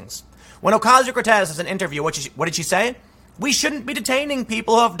crossings. When Ocasio-Cortez has an interview, what did she say? We shouldn't be detaining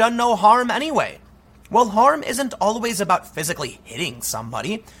people who have done no harm anyway. Well, harm isn't always about physically hitting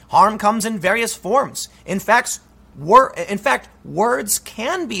somebody. Harm comes in various forms. In fact, words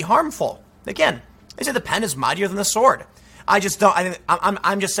can be harmful. Again, they say the pen is mightier than the sword. I'm just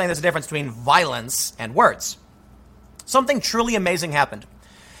saying there's a difference between violence and words. Something truly amazing happened.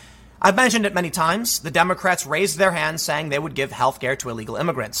 I've mentioned it many times. The Democrats raised their hands saying they would give health care to illegal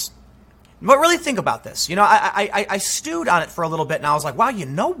immigrants. But really think about this. You know, I stewed on it for a little bit and I was like, wow, you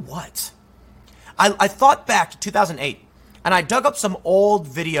know what? I thought back to 2008 and I dug up some old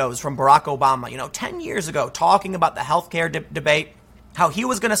videos from Barack Obama, 10 years ago, talking about the healthcare debate, how he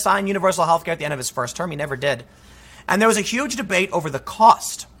was going to sign universal healthcare at the end of his first term. He never did. And there was a huge debate over the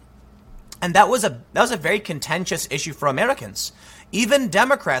cost. And that was a very contentious issue for Americans. Even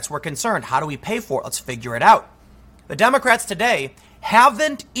Democrats were concerned. How do we pay for it? Let's figure it out. The Democrats today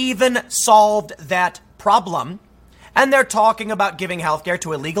haven't even solved that problem. And they're talking about giving healthcare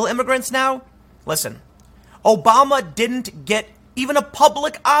to illegal immigrants now. Listen, Obama didn't get even a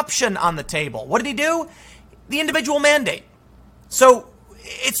public option on the table. What did he do? The individual mandate. So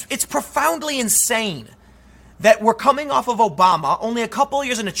it's profoundly insane that we're coming off of Obama only a couple of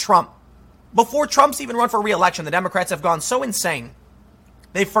years into Trump. Before Trump's even run for re-election, the Democrats have gone so insane.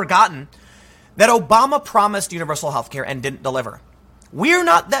 They've forgotten that Obama promised universal health care and didn't deliver. We're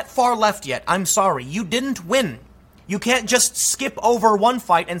not that far left yet. I'm sorry. You didn't win. You can't just skip over one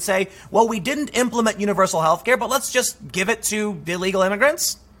fight and say, well, we didn't implement universal health care, but let's just give it to the illegal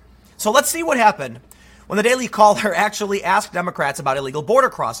immigrants. So let's see what happened when the Daily Caller actually asked Democrats about illegal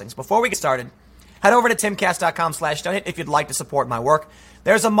border crossings. Before we get started, head over to timcast.com/donate if you'd like to support my work.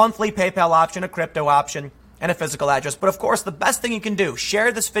 There's a monthly PayPal option, a crypto option, and a physical address. But of course, the best thing you can do,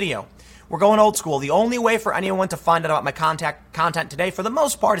 share this video. We're going old school. The only way for anyone to find out about my content today, for the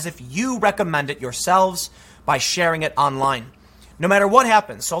most part, is if you recommend it yourselves by sharing it online. No matter what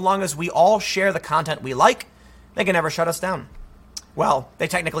happens, so long as we all share the content we like, they can never shut us down. Well, they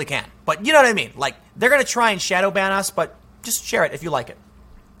technically can, but you know what I mean? Like, they're going to try and shadow ban us, but just share it if you like it.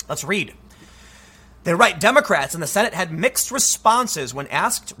 Let's read. They write, Democrats in the Senate had mixed responses when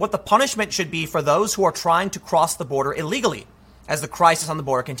asked what the punishment should be for those who are trying to cross the border illegally as the crisis on the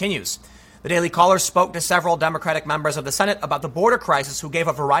border continues. The Daily Caller spoke to several Democratic members of the Senate about the border crisis who gave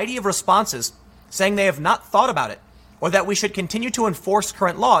a variety of responses, saying they have not thought about it or that we should continue to enforce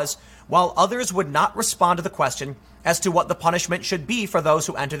current laws, while others would not respond to the question as to what the punishment should be for those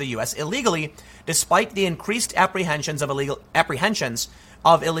who enter the U.S. illegally, despite the increased apprehensions of illegal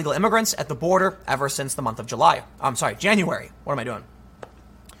immigrants at the border ever since the month of January. What am I doing?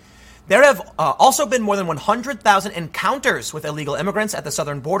 There have also been more than 100,000 encounters with illegal immigrants at the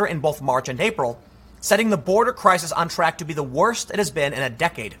southern border in both March and April, setting the border crisis on track to be the worst it has been in a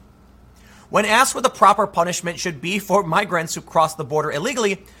decade. When asked what the proper punishment should be for migrants who cross the border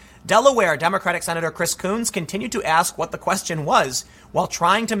illegally, Delaware Democratic Senator Chris Coons continued to ask what the question was while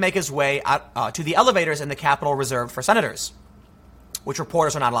trying to make his way out, to the elevators in the Capitol reserved for senators, which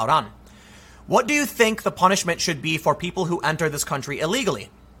reporters are not allowed on. What do you think the punishment should be for people who enter this country illegally?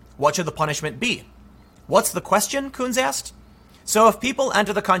 What should the punishment be? What's the question? Coons asked. So if people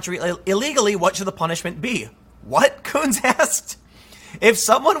enter the country illegally, what should the punishment be? What? Coons asked. If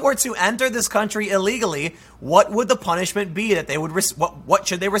someone were to enter this country illegally, what would the punishment be that they would what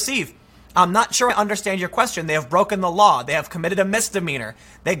should they receive? I'm not sure I understand your question. They have broken the law. They have committed a misdemeanor.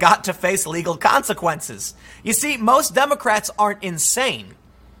 They got to face legal consequences. You see, most Democrats aren't insane.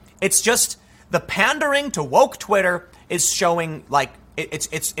 It's just the pandering to woke Twitter is showing like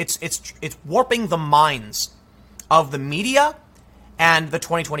it's warping the minds of the media and the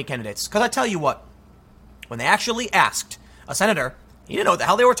 2020 candidates. Because I tell you what, when they actually asked a senator, he didn't know what the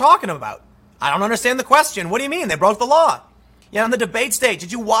hell they were talking about. I don't understand the question. What do you mean? They broke the law. Yeah, on the debate stage.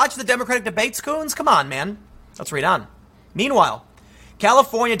 Did you watch the Democratic debates, Coons? Come on, man. Let's read on. Meanwhile,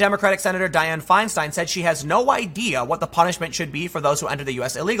 California Democratic Senator Dianne Feinstein said she has no idea what the punishment should be for those who enter the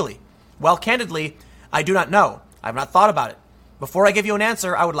U.S. illegally. Well, candidly, I do not know. I have not thought about it. Before I give you an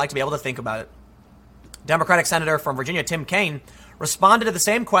answer, I would like to be able to think about it. Democratic Senator from Virginia, Tim Kaine, responded to the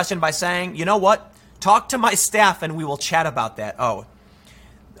same question by saying, you know what? Talk to my staff and we will chat about that.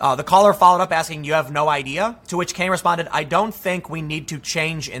 The caller followed up asking, you have no idea? To which Kaine responded, I don't think we need to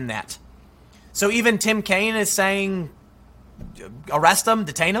change in that. So even Tim Kaine is saying, arrest him,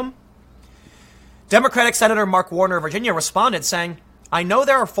 detain him? Democratic Senator Mark Warner of Virginia responded saying, I know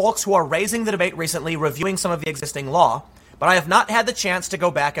there are folks who are raising the debate recently, reviewing some of the existing law, but I have not had the chance to go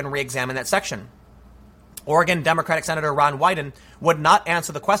back and re-examine that section. Oregon Democratic Senator Ron Wyden would not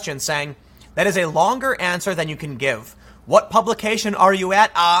answer the question, saying, that is a longer answer than you can give. What publication are you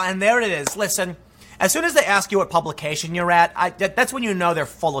at? And there it is. Listen, as soon as they ask you what publication you're at, that's when you know they're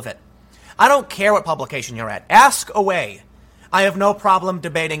full of it. I don't care what publication you're at. Ask away. I have no problem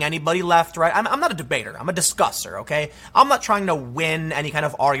debating anybody left, right? I'm not a debater. I'm a discusser, okay? I'm not trying to win any kind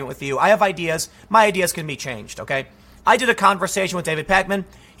of argument with you. I have ideas. My ideas can be changed, okay? I did a conversation with David Pakman.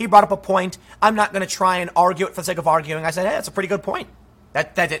 He brought up a point. I'm not going to try and argue it for the sake of arguing. I said, hey, that's a pretty good point.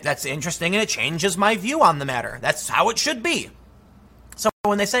 That's interesting, and it changes my view on the matter. That's how it should be. So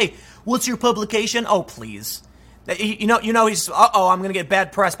when they say, what's your publication? Oh, please. You know, he's, I'm going to get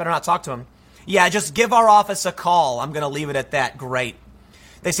bad press. Better not talk to him. Yeah, just give our office a call. I'm going to leave it at that. Great.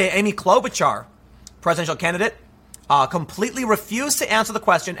 They say Amy Klobuchar, presidential candidate, completely refused to answer the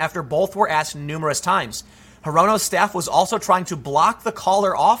question after both were asked numerous times. Hirono's staff was also trying to block the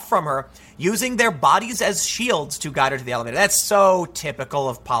caller off from her, using their bodies as shields to guide her to the elevator. That's so typical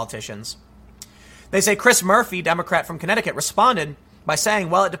of politicians. They say Chris Murphy, Democrat from Connecticut, responded by saying,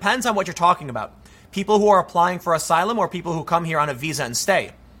 well, it depends on what you're talking about. People who are applying for asylum or people who come here on a visa and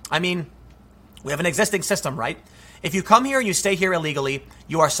stay. I mean, we have an existing system, right? If you come here and you stay here illegally,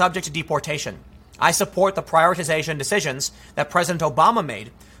 you are subject to deportation. I support the prioritization decisions that President Obama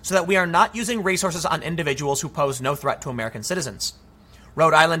made so that we are not using resources on individuals who pose no threat to American citizens.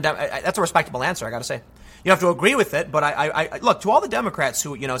 Rhode Island, that's a respectable answer, I got to say. You have to agree with it, but I look, to all the Democrats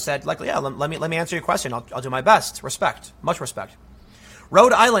who, said, like, yeah, let me answer your question. I'll do my best. Respect. Much respect.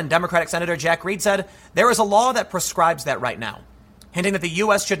 Rhode Island Democratic Senator Jack Reed said, there is a law that prescribes that right now, hinting that the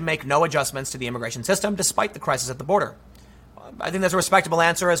U.S. should make no adjustments to the immigration system despite the crisis at the border. I think that's a respectable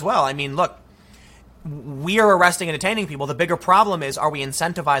answer as well. I mean, look, we are arresting and detaining people. The bigger problem is, are we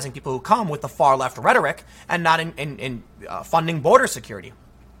incentivizing people who come with the far left rhetoric and not in funding border security?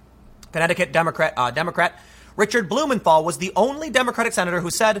 Connecticut Democrat Richard Blumenthal was the only Democratic senator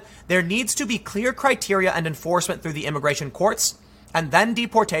who said there needs to be clear criteria and enforcement through the immigration courts, and then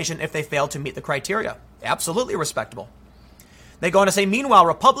deportation if they fail to meet the criteria. Absolutely respectable. They go on to say, meanwhile,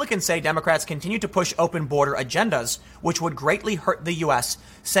 Republicans say Democrats continue to push open border agendas, which would greatly hurt the U.S.,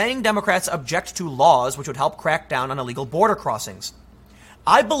 saying Democrats object to laws which would help crack down on illegal border crossings.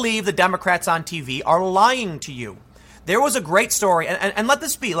 I believe the Democrats on TV are lying to you. There was a great story, and let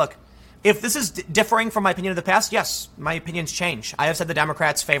this be, look, if this is differing from my opinion of the past, yes, my opinions change. I have said the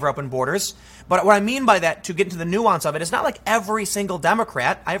Democrats favor open borders. But what I mean by that, to get into the nuance of it, is not like every single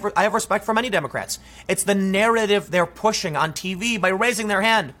Democrat. I have respect for many Democrats. It's the narrative they're pushing on TV by raising their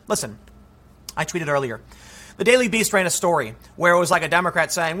hand. Listen, I tweeted earlier. The Daily Beast ran a story where it was like a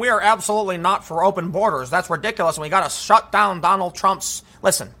Democrat saying, we are absolutely not for open borders. That's ridiculous. And we got to shut down Donald Trump's.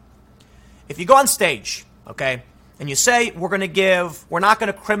 Listen, if you go on stage, okay, and you say we're not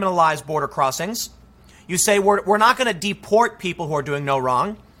going to criminalize border crossings. You say we're not going to deport people who are doing no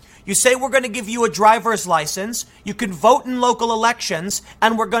wrong. You say we're going to give you a driver's license. You can vote in local elections,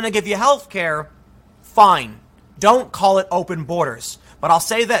 and we're going to give you health care. Fine. Don't call it open borders. But I'll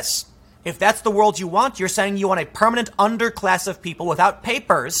say this. If that's the world you want, you're saying you want a permanent underclass of people without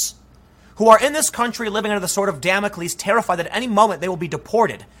papers who are in this country living under the sword of Damocles, terrified that at any moment they will be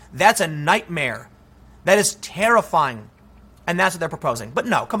deported. That's a nightmare. That is terrifying. And that's what they're proposing. But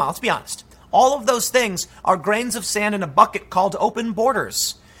no, come on, let's be honest. All of those things are grains of sand in a bucket called open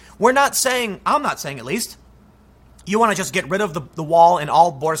borders. I'm not saying at least, you want to just get rid of the wall and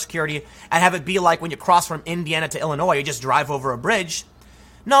all border security and have it be like when you cross from Indiana to Illinois, you just drive over a bridge.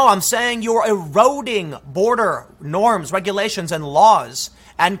 No, I'm saying you're eroding border norms, regulations, and laws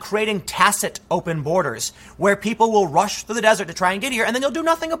and creating tacit open borders where people will rush through the desert to try and get here, and then you'll do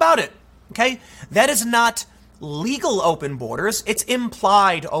nothing about it. Okay? That is not legal open borders. It's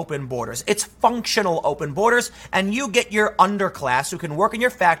implied open borders. It's functional open borders. And you get your underclass who can work in your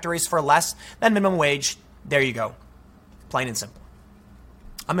factories for less than minimum wage. There you go. Plain and simple.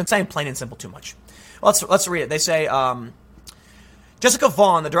 I've been saying plain and simple too much. Let's read it. They say, Jessica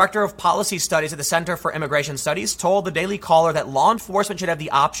Vaughn, the director of policy studies at the Center for Immigration Studies, told the Daily Caller that law enforcement should have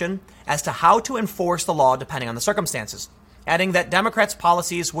the option as to how to enforce the law depending on the circumstances, adding that Democrats'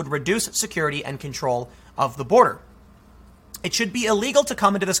 policies would reduce security and control of the border. It should be illegal to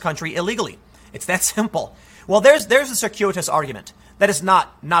come into this country illegally. It's that simple. Well, there's a circuitous argument. That is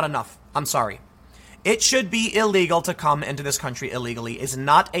not enough. I'm sorry. It should be illegal to come into this country illegally is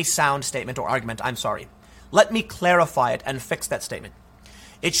not a sound statement or argument. I'm sorry. Let me clarify it and fix that statement.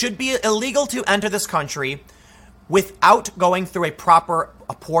 It should be illegal to enter this country without going through a proper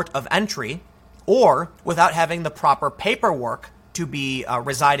port of entry or without having the proper paperwork to be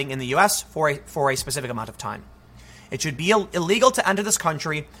residing in the U.S. for a specific amount of time. It should be illegal to enter this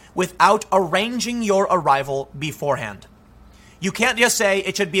country without arranging your arrival beforehand. You can't just say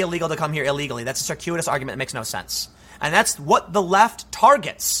it should be illegal to come here illegally. That's a circuitous argument that makes no sense. And that's what the left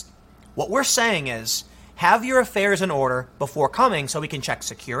targets. What we're saying is, have your affairs in order before coming so we can check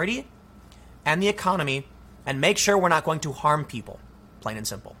security and the economy and make sure we're not going to harm people. Plain and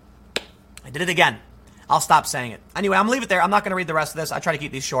simple. I did it again. I'll stop saying it. Anyway, I'm going to leave it there. I'm not going to read the rest of this. I try to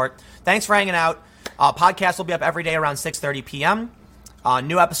keep these short. Thanks for hanging out. Podcast will be up every day around 6:30 p.m.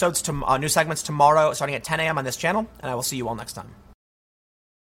 New segments tomorrow starting at 10 a.m. on this channel, and I will see you all next time.